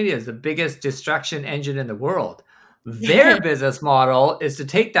social media is the biggest distraction engine in the world. Their business model is to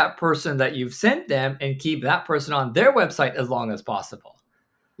take that person that you've sent them and keep that person on their website as long as possible.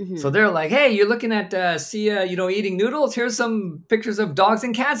 So Hmm. they're like, hey, you're looking at Sia, eating noodles. Here's some pictures of dogs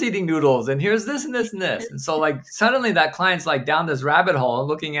and cats eating noodles, and here's this and this and this. And so like suddenly that client's like down this rabbit hole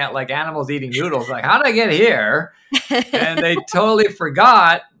looking at like animals eating noodles. Like, how did I get here? And they totally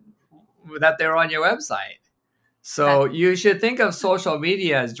forgot that they're on your website. That. So you should think of social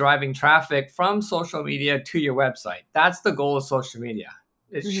media as driving traffic from social media to your website. That's the goal of social media.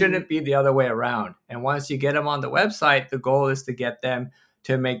 It Hmm. shouldn't be the other way around. And once you get them on the website, the goal is to get them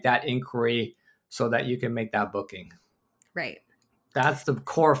to make that inquiry so that you can make that booking. Right. That's the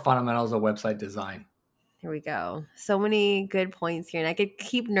core fundamentals of website design. Here we go. So many good points here, and I could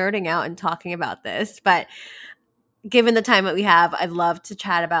keep nerding out and talking about this, but given the time that we have, I'd love to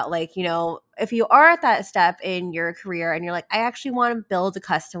chat about, like, if you are at that step in your career and you're like, I actually want to build a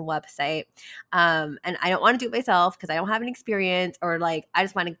custom website, and I don't want to do it myself because I don't have any experience, or like I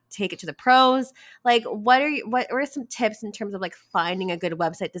just want to take it to the pros. Like, what are some tips in terms of like finding a good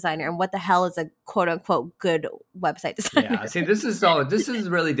website designer, and what the hell is a quote unquote good website designer? Yeah, see, this is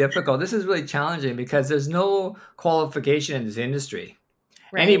really difficult. This is really challenging because there's no qualification in this industry.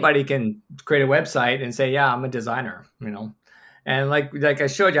 Right. Anybody can create a website and say, yeah, I'm a designer. And like I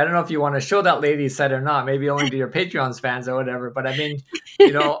showed you, I don't know if you want to show that lady set or not, maybe only to your Patreon fans or whatever. But I mean,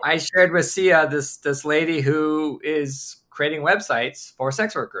 I shared with Sia this lady who is creating websites for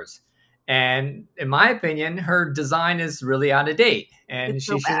sex workers. And in my opinion, her design is really out of date and It's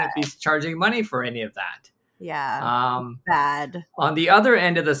she so bad. shouldn't be charging money for any of that. Yeah. Um, Bad. on the other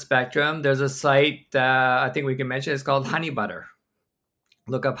end of the spectrum, there's a site I think we can mention. It's called Honey Butter.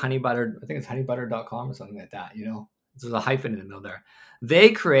 Look up Honey Butter. I think it's honeybutter.com or something like that. There's a hyphen in the middle there.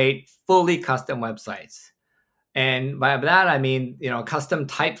 They create fully custom websites. And by that, I mean, custom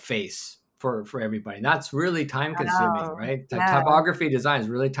typeface for everybody. And that's really time consuming, Oh, right? yeah. Typography design is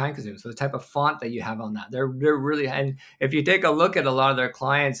really time consuming. So the type of font that you have on that, they're really, and if you take a look at a lot of their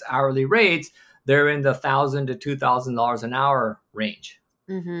clients' hourly rates, they're in the $1,000 to $2,000 an hour range.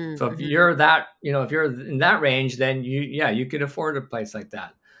 Mhm, So if mhm. you're that, if you're in that range, then you can afford a place like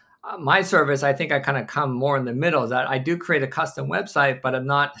that. My service, I think I kind of come more in the middle. Is that I do create a custom website, but I'm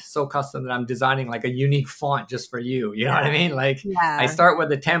not so custom that I'm designing like a unique font just for you. You know what I mean? Like I Yeah. start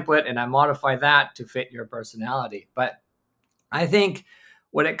with a template and I modify that to fit your personality. But I think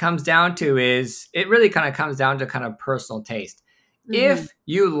what it comes down to is it really kind of comes down to kind of personal taste. Mhm. If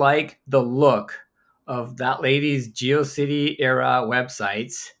you like the look of that lady's GeoCity era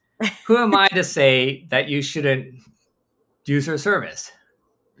websites, who am I to say that you shouldn't use her service?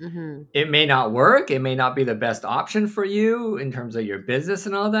 Mhm. It may not work. It may not be the best option for you in terms of your business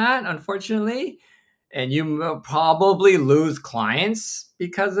and all that, unfortunately. And you will probably lose clients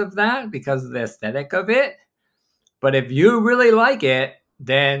because of that, because of the aesthetic of it. But if you really like it,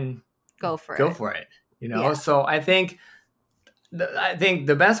 then Go for go it. for it. Yeah. So I think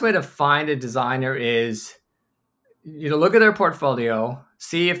the best way to find a designer is look at their portfolio,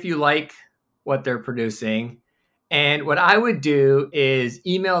 see if you like what they're producing. And what I would do is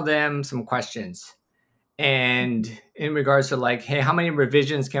email them some questions. And in regards to like, hey, how many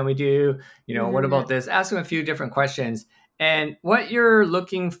revisions can we do? What Mhm. about this? Ask them a few different questions. And what you're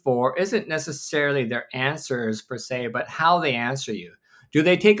looking for isn't necessarily their answers per se, but how they answer you. Do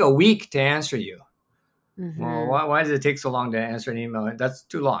they take a week to answer you? Well, Mhm. why does it take so long to answer an email? That's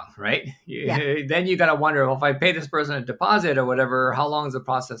too long, right? Yeah. Then you got to wonder, well, if I pay this person a deposit or whatever, how long is the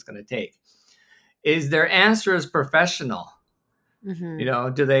process going to take? Is their answers professional?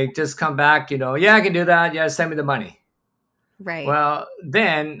 Mhm. Do they just come back, yeah, I can do that. Yeah, send me the money. Right. Well,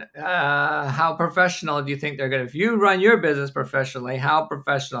 then how professional do you think they're going to, if you run your business professionally, how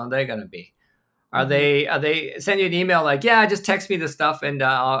professional are they going to be? Mhm. Are they send you an email like, yeah, just text me the stuff and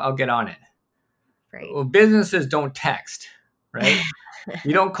I'll get on it. Right. Well, businesses don't text, right?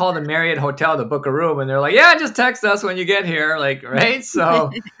 You don't call the Marriott hotel to book a room and they're like, yeah, just text us when you get here. Like, right. So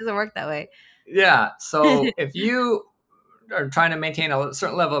It doesn't work that way. yeah. So if you are trying to maintain a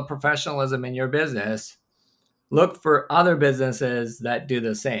certain level of professionalism in your business, look for other businesses that do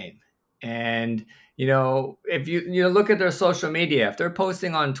the same. And if you look at their social media, if they're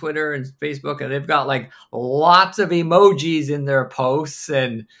posting on Twitter and Facebook and they've got like lots of emojis in their posts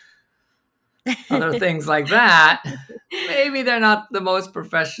and other things like that, maybe they're not the most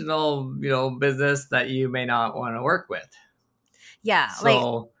professional, business that you may not want to work with. Yeah, like,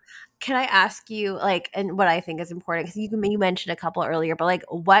 So can I ask you, like, and what I think is important, because you mentioned a couple earlier, but like,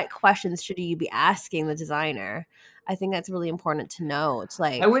 what questions should you be asking the designer? I think that's really important to know. It's I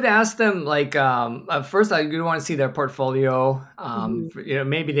like, would ask them like first I would want to see their portfolio. mhm,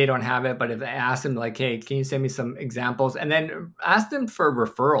 Maybe they don't have it, but if I ask them like, hey, can you send me some examples? And then ask them for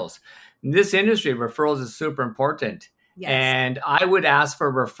referrals. In this industry, referrals is super important. Yes. And I would ask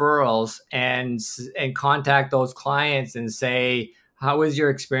for referrals and contact those clients and say, how was your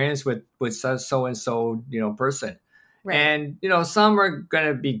experience with so and so, person? Right. And some are going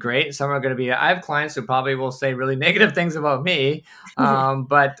to be great, some are going to be, I have clients who probably will say really negative things about me.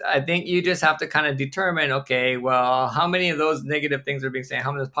 But I think you just have to kind of determine, okay, well, how many of those negative things are being said,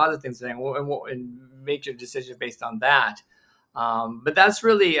 how many of those positive things are saying, and make your decision based on that. But that's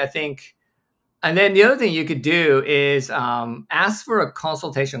really, I think. And then the other thing you could do is ask for a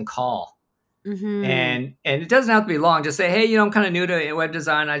consultation call. Mm-hmm. And it doesn't have to be long. Just say, hey, I'm kind of new to web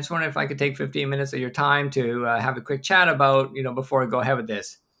design. I just wonder if I could take 15 minutes of your time to have a quick chat about, before I go ahead with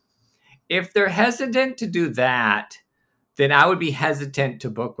this. If they're hesitant to do that, then I would be hesitant to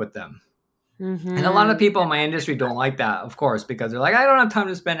book with them. And a lot of Mm-hmm. people in my industry don't like that, of course, because they're like, I don't have time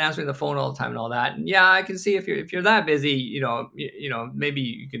to spend answering the phone all the time and all that. And yeah, I can see if you're that busy, maybe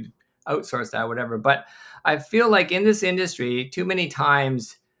you could outsource that, or whatever. But I feel like in this industry, too many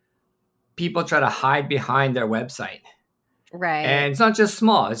times people try to hide behind their website. Right. And it's not just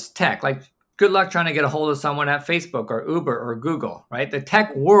small, it's tech. Like, good luck trying to get a hold of someone at Facebook or Uber or Google, right? The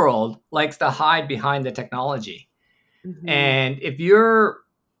tech world likes to hide behind the technology. Mm-hmm. And if you're,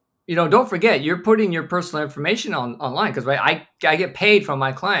 don't forget, you're putting your personal information online, because, right, I get paid from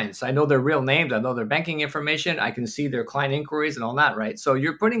my clients. I know their real names, I know their banking information, I can see their client inquiries and all that, right? So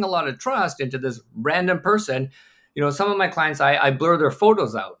you're putting a lot of trust into this random person. Some of my clients, I blur their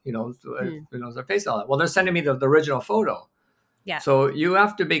photos out, their face, all that. Well, they're sending me the original photo. Yeah. So you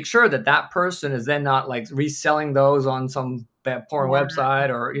have to make sure that that person is then not like reselling those on some bad porn Yeah. website,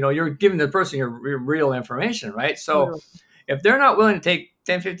 or, you're giving the person your real information, right? So Totally. if they're not willing to take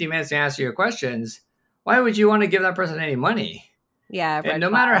 10, 15 minutes to answer your questions, why would you want to give that person any money? Yeah. And Red no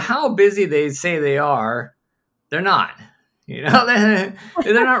matter flag. how busy they say they are, they're not. They're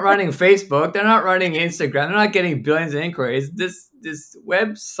not running Facebook. They're not running Instagram. They're not getting billions of inquiries. This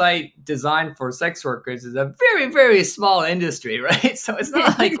website designed for sex workers is a very, very small industry, right? So it's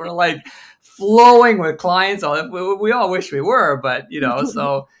not like we're like flowing with clients. We all wish we were, but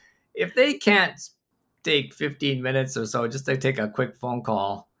so if they can't take 15 minutes or so just to take a quick phone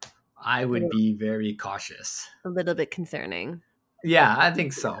call, I would be very cautious. A little bit concerning. Yeah, I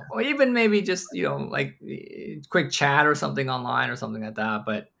think so. Or even maybe just, like quick chat or something online or something like that.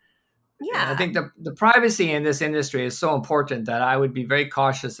 But I Yeah. think the privacy in this industry is so important that I would be very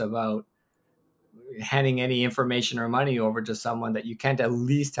cautious about handing any information or money over to someone that you can't at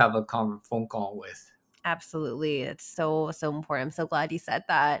least have a phone call with. Absolutely. It's so so important. I'm so glad you said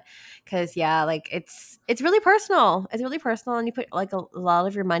that, cuz yeah, like it's really personal. It's really personal, and you put like a lot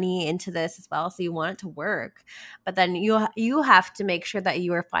of your money into this as well, so you want it to work. But then you have to make sure that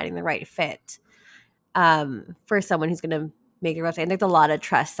you are finding the right fit for someone who's going to make your website. And there's a lot of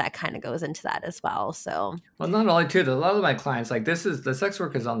trust that kind of goes into that as well. So, Well, not only too, a lot of my clients, like, this is the sex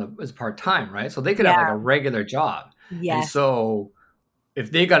work is part time, right? So they could have like yeah. a regular job, and Yes. so if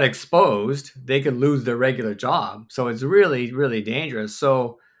they got exposed, they could lose their regular job. So it's really, really dangerous.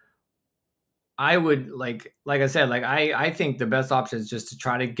 So I would, like I said, like, I think the best option is just to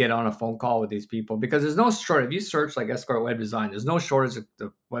try to get on a phone call with these people, because there's no short. If you search like escort web design, there's no shortage of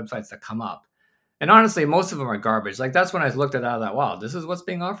the websites that come up. And honestly, most of them are garbage. Like, that's when I looked at that. Wow, this is what's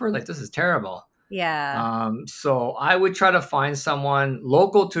being offered. Like, this is terrible. Yeah. So I would try to find someone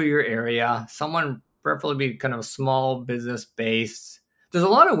local to your area, someone preferably kind of small business based. There's a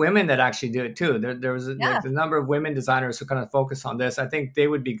lot of women that actually do it too. There was like Yeah. the number of women designers who kind of focus on this. I think they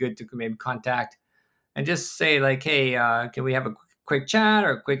would be good to maybe contact and just say like, hey, can we have a quick chat,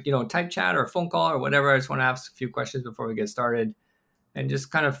 or a quick, type chat or a phone call or whatever? I just want to ask a few questions before we get started, and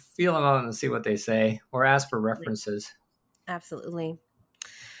just kind of feel them out and see what they say, or ask for references. Absolutely.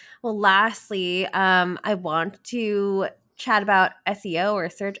 Well, lastly, I want to chat about SEO, or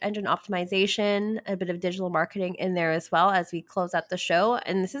search engine optimization, a bit of digital marketing in there as well, as we close out the show.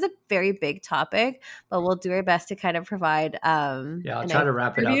 And this is a very big topic, but we'll do our best to kind of provide Yeah, I'll a try nice to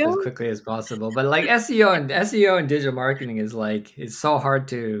wrap it up as overview. quickly as possible. But like SEO and digital marketing is like, it's so hard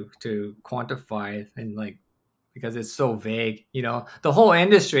to quantify, and like, because it's so vague. The whole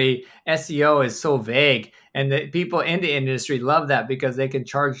industry, SEO, is so vague, and the people in the industry love that because they can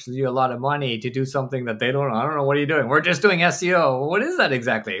charge you a lot of money to do something that they don't know. I don't know, what are you doing? We're just doing SEO. What is that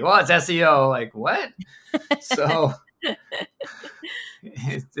exactly? Well, it's SEO. Like, what? So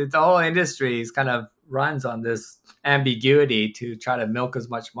the whole industry is kind of runs on this ambiguity to try to milk as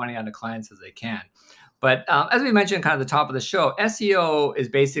much money out of clients as they can. But as we mentioned, kind of the top of the show, SEO is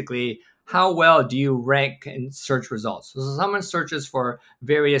basically how well do you rank in search results. So someone searches for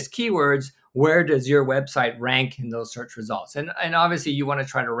various keywords. Where does your website rank in those search results? And obviously, you want to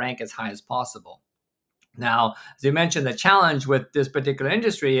try to rank as high as possible. Now, as you mentioned, the challenge with this particular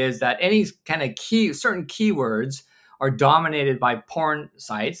industry is that any kind of certain keywords are dominated by porn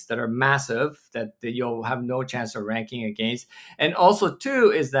sites that are massive, that you'll have no chance of ranking against. And also,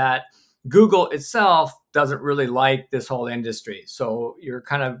 too, is that Google itself doesn't really like this whole industry. So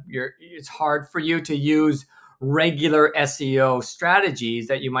it's hard for you to use regular SEO strategies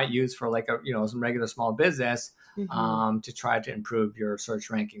that you might use for like some regular small business to try to improve your search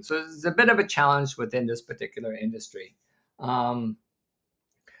ranking. So it's a bit of a challenge within this particular industry.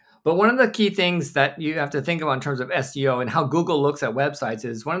 But one of the key things that you have to think about in terms of SEO and how Google looks at websites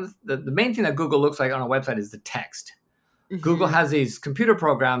is one of the main thing that Google looks like on a website is the text. Google has these computer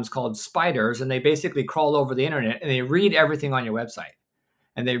programs called spiders, and they basically crawl over the internet and they read everything on your website.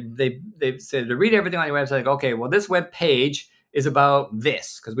 And they say to read everything on your website, like, okay, well, this web page is about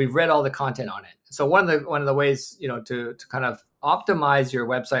this because we've read all the content on it. So one of the ways to kind of optimize your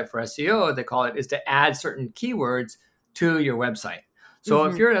website for SEO, they call it, is to add certain keywords to your website. So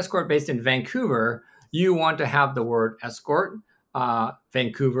if you're an escort based in Vancouver, you want to have the word escort,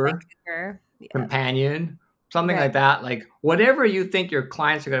 Vancouver. Companion, something like that, like whatever you think your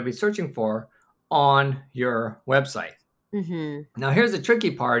clients are going to be searching for on your website. Now, here's the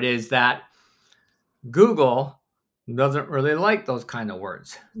tricky part is that Google doesn't really like those kind of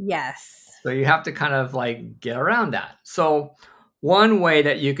words. Yes. So you have to kind of like get around that. So one way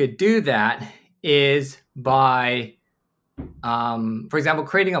that you could do that is by, for example,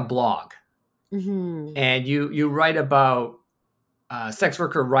 creating a blog. And you write about sex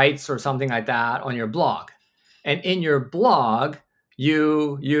worker rights or something like that on your blog. And in your blog,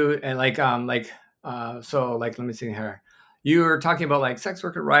 so let me see here. You were talking about like sex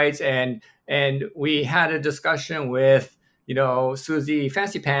worker rights, and we had a discussion with Susie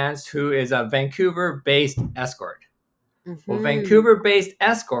Fancy Pants, who is a Vancouver-based escort. Well, Vancouver-based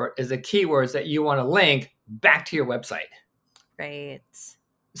escort is the keywords that you want to link back to your website. Right.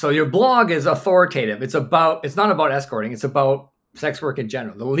 So your blog is authoritative. It's not about escorting. It's about sex work in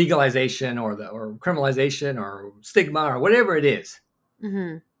general, the legalization or criminalization or stigma or whatever it is.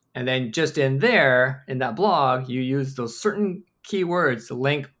 And then just in that blog, you use those certain keywords to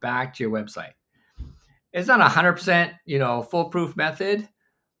link back to your website. It's not 100%, foolproof method,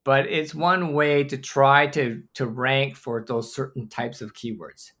 but it's one way to try to rank for those certain types of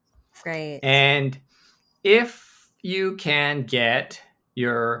keywords. Right. And if you can get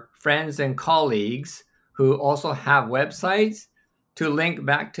your friends and colleagues who also have websites to link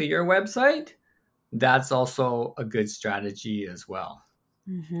back to your website, that's also a good strategy as well.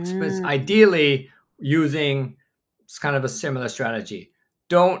 Ideally, using kind of a similar strategy.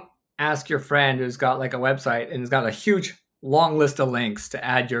 Don't ask your friend who's got like a website and has got a huge long list of links to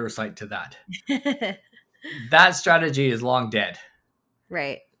add your site to that. That strategy is long dead.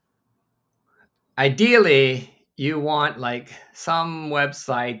 Right. Ideally, you want like some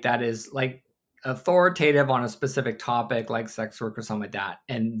website that is like authoritative on a specific topic like sex work or something like that,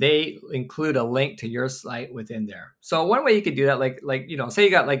 and they include a link to your site within there. So one way you could do that, like say you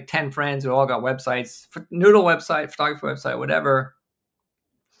got like 10 friends who all got websites, noodle website, photography website, whatever,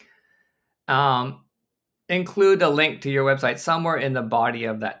 include a link to your website somewhere in the body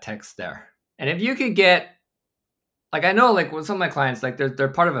of that text there. And if you could get, like, I know, like with some of my clients, like they're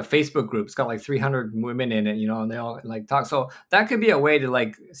part of a Facebook group. It's got like 300 women in it, and they all like talk. So that could be a way to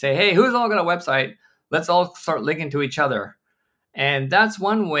like say, hey, who's all got a website? Let's all start linking to each other. And that's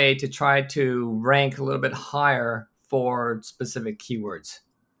one way to try to rank a little bit higher for specific keywords.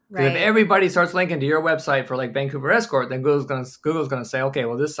 Right. If everybody starts linking to your website for like Vancouver Escort, then Google's going to say, okay,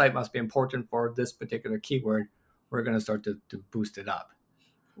 well, this site must be important for this particular keyword. We're going to start to boost it up.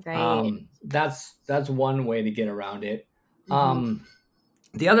 Right. That's one way to get around it.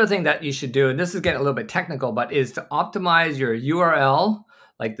 The other thing that you should do, and this is getting a little bit technical, but is to optimize your URL,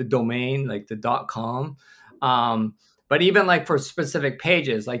 like the domain, like the .com. But even like for specific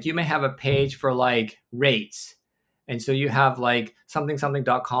pages, like you may have a page for like rates. And so you have like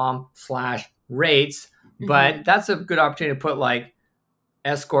something.com/rates, but that's a good opportunity to put like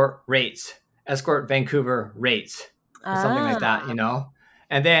escort rates, escort Vancouver rates, or something like that,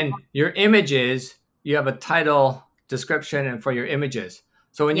 And then your images, you have a title, description, and for your images.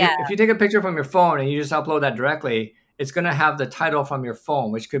 So if you take a picture from your phone and you just upload that directly, it's going to have the title from your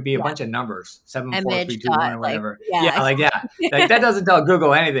phone, which could be a bunch of numbers, 74321 or whatever. Like that. Like that doesn't tell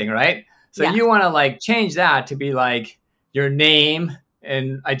Google anything, right? So you want to like change that to be like your name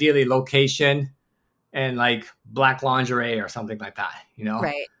and ideally location and like black lingerie or something like that,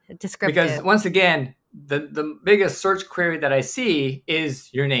 Right. Descriptive. Because once again, the biggest search query that I see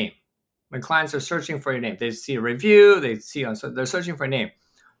is your name. When clients are searching for your name, they see a review, so they're searching for a name.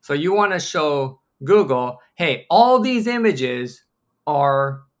 So you want to show Google, hey, all these images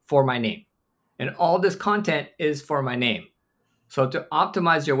are for my name and all this content is for my name. So to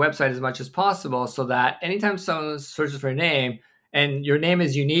optimize your website as much as possible so that anytime someone searches for your name and your name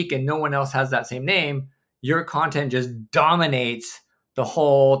is unique and no one else has that same name, your content just dominates the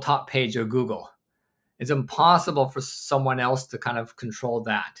whole top page of Google. It's impossible for someone else to kind of control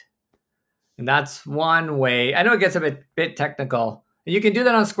that. And that's one way. I know it gets a bit technical. You can do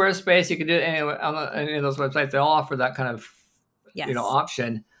that on Squarespace. You can do it on any of those websites. They all offer that kind of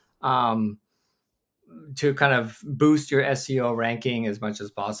option to kind of boost your SEO ranking as much as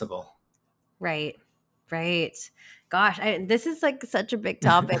possible. Right. Gosh, this is like such a big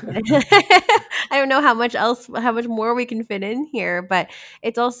topic. I don't know how much more we can fit in here, but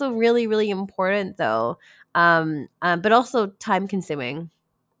it's also really, really important though. But also time consuming.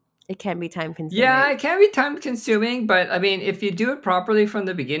 It can be time consuming. Yeah, it can be time consuming, but I mean, if you do it properly from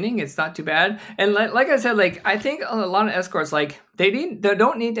the beginning, it's not too bad. And like I said, like I think a lot of escorts, like they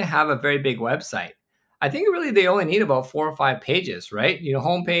don't need to have a very big website. I think really they only need about 4 or 5 pages, right?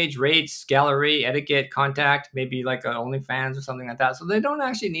 Homepage, rates, gallery, etiquette, contact, maybe like an OnlyFans or something like that. So they don't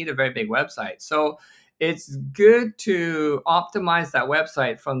actually need a very big website. So it's good to optimize that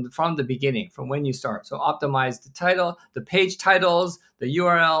website from the beginning, from when you start. So optimize the title, the page titles, the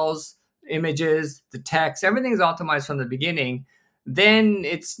URLs, images, the text, everything's optimized from the beginning. Then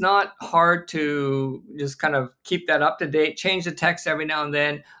it's not hard to just kind of keep that up to date, change the text every now and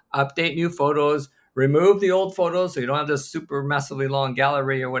then, update new photos, remove the old photos so you don't have this super massively long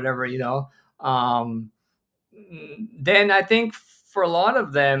gallery or whatever, Then I think for a lot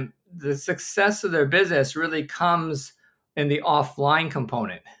of them, the success of their business really comes in the offline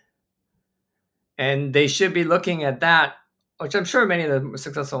component. And they should be looking at that, which I'm sure many of the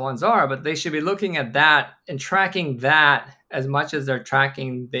successful ones are, but they should be looking at that and tracking that as much as they're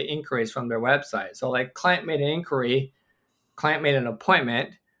tracking the inquiries from their website. So like client made an inquiry, client made an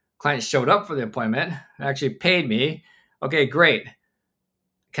appointment, client showed up for the appointment, actually paid me. Okay, great.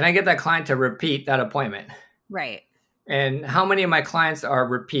 Can I get that client to repeat that appointment? Right. And how many of my clients are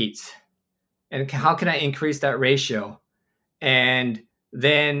repeats? And how can I increase that ratio? And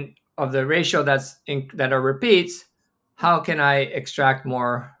then of the ratio that are repeats, how can I extract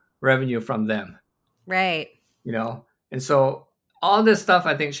more revenue from them? Right. And so all this stuff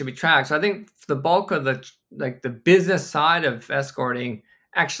I think should be tracked. So I think the bulk of the business side of escorting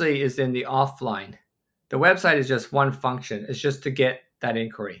actually is in the offline. The website is just one function. It's just to get that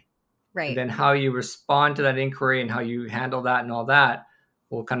inquiry. Right. And then how you respond to that inquiry and how you handle that and all that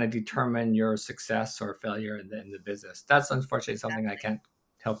will kind of determine your success or failure in the business. That's unfortunately something I can't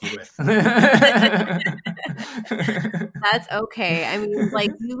help you with. That's okay. I mean,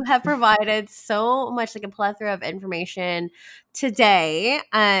 like you have provided so much, like a plethora of information today,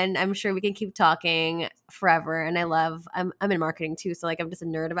 and I'm sure we can keep talking forever. And I'm in marketing too, so like I'm just a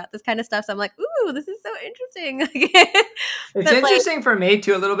nerd about this kind of stuff. So I'm like, ooh, this is so interesting. It's interesting for me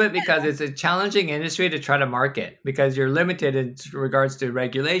too a little bit because it's a challenging industry to try to market because you're limited in regards to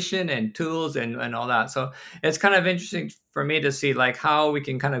regulation and tools and all that. So it's kind of interesting for me to see like how we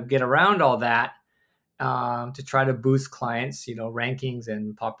can kind of get around all that to try to boost clients, rankings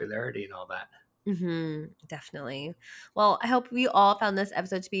and popularity and all that. Definitely. Well, I hope we all found this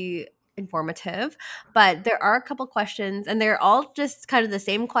episode to be informative, but there are a couple questions and they're all just kind of the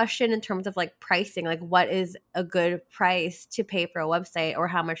same question in terms of like pricing, like what is a good price to pay for a website or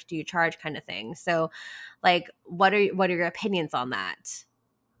how much do you charge kind of thing. So like what are your opinions on that?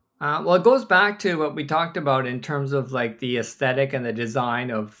 Well, it goes back to what we talked about in terms of like the aesthetic and the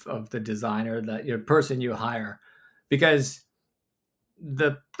design of the designer, that your person you hire, because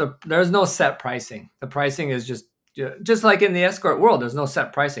there's no set pricing. The pricing is just like in the escort world. There's no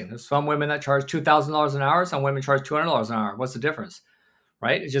set pricing. There's some women that charge $2,000 an hour. Some women charge $200 an hour. What's the difference,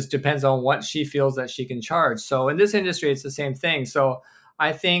 right? It just depends on what she feels that she can charge. So in this industry, it's the same thing. So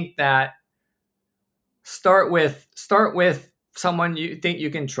I think that start with someone you think you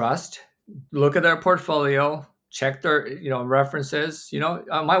can trust. Look at their portfolio, check their references.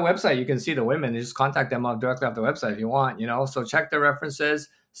 On my website you can see the women. You just contact them directly off the website if you want. So check their references,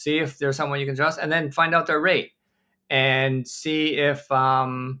 see if there's someone you can trust, and then find out their rate and see if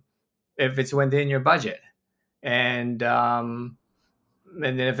it's within your budget. And then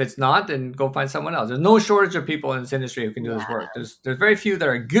if it's not, then go find someone else. There's no shortage of people in this industry who can do this work. There's very few that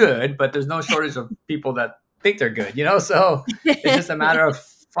are good, but there's no shortage of people that think they're good, so it's just a matter of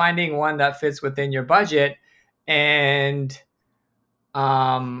finding one that fits within your budget. And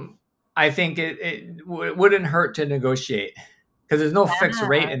I think it wouldn't hurt to negotiate because there's no fixed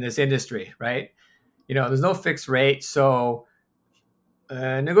rate in this industry, right? There's no fixed rate. So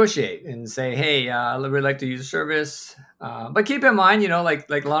negotiate and say, hey, I would really like to use a service. But keep in mind, like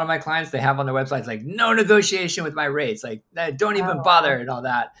a lot of my clients, they have on their websites, like no negotiation with my rates, like don't even bother and all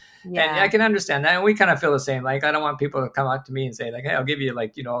that. Yeah. And I can understand that. And we kind of feel the same. Like, I don't want people to come up to me and say like, hey, I'll give you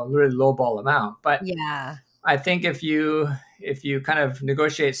like, a really low ball amount. But yeah, I think if you kind of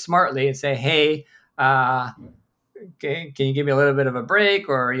negotiate smartly and say, hey, can you give me a little bit of a break,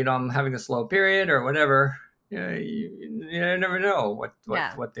 or, I'm having a slow period or whatever, you never know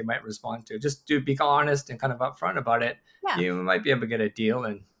what they might respond to. Just to be honest and kind of upfront about it. Yeah. You might be able to get a deal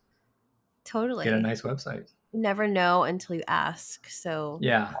and totally get a nice website. You never know until you ask. So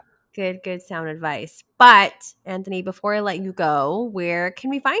yeah. Good sound advice. But Anthony, before I let you go, where can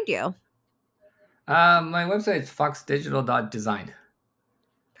we find you? My website is foxdigital.design.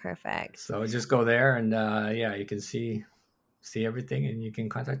 Perfect. So just go there and you can see everything, and you can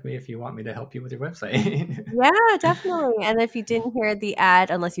contact me if you want me to help you with your website. Yeah, definitely. And if you didn't hear the ad,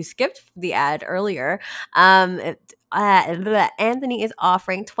 unless you skipped the ad earlier, Anthony is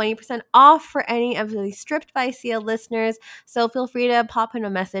offering 20% off for any of the Stripped by Sia listeners. So feel free to pop him a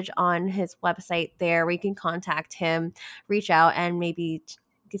message on his website there where you can contact him, reach out, and maybe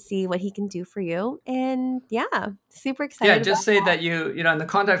see what he can do for you. And super excited. Yeah, just say that you in the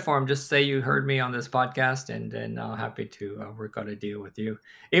contact form, just say you heard me on this podcast, and then I'm happy to work out a deal with you.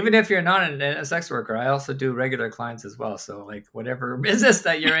 Even if you're not a sex worker, I also do regular clients as well. So like whatever business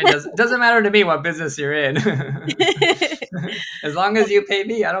that you're in, doesn't matter to me what business you're in. As long as you pay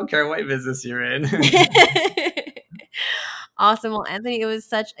me, I don't care what business you're in. Awesome. Well, Anthony, it was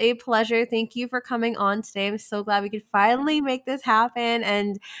such a pleasure. Thank you for coming on today. I'm so glad we could finally make this happen.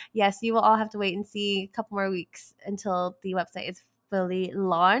 And yes, you will all have to wait and see a couple more weeks until the website is fully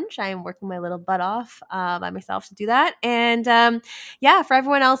launched. I am working my little butt off by myself to do that. And for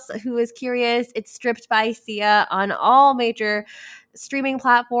everyone else who is curious, it's Stripped by Sia on all major streaming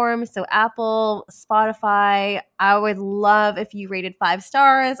platforms, so Apple, Spotify. I would love if you rated 5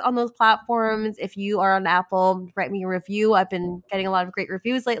 stars on those platforms. If you are on Apple, write me a review. I've been getting a lot of great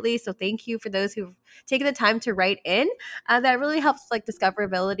reviews lately, so thank you for those who've taken the time to write in. That really helps like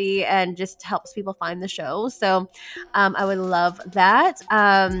discoverability and just helps people find the show. So I would love that.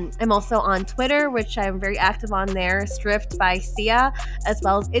 I'm also on Twitter, which I'm very active on there, Stripped by Sia, as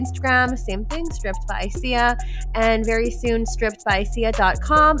well as Instagram, same thing, Stripped by Sia, and very soon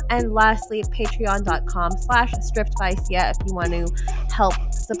strippedbysia.com, and lastly patreon.com/strippedbysia if you want to help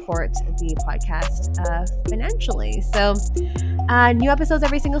support the podcast financially. So new episodes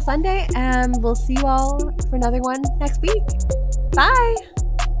every single Sunday, and we'll see you all for another one next week. Bye.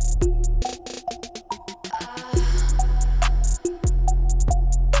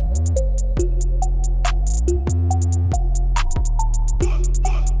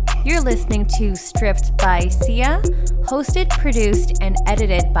 You're listening to Stripped by Sia, hosted, produced, and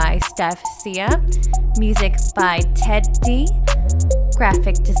edited by Steph Sia. Music by Ted D.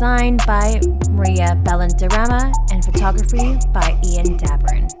 Graphic design by Maria Bellandarama, and photography by Ian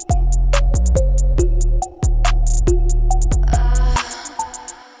Dabrin.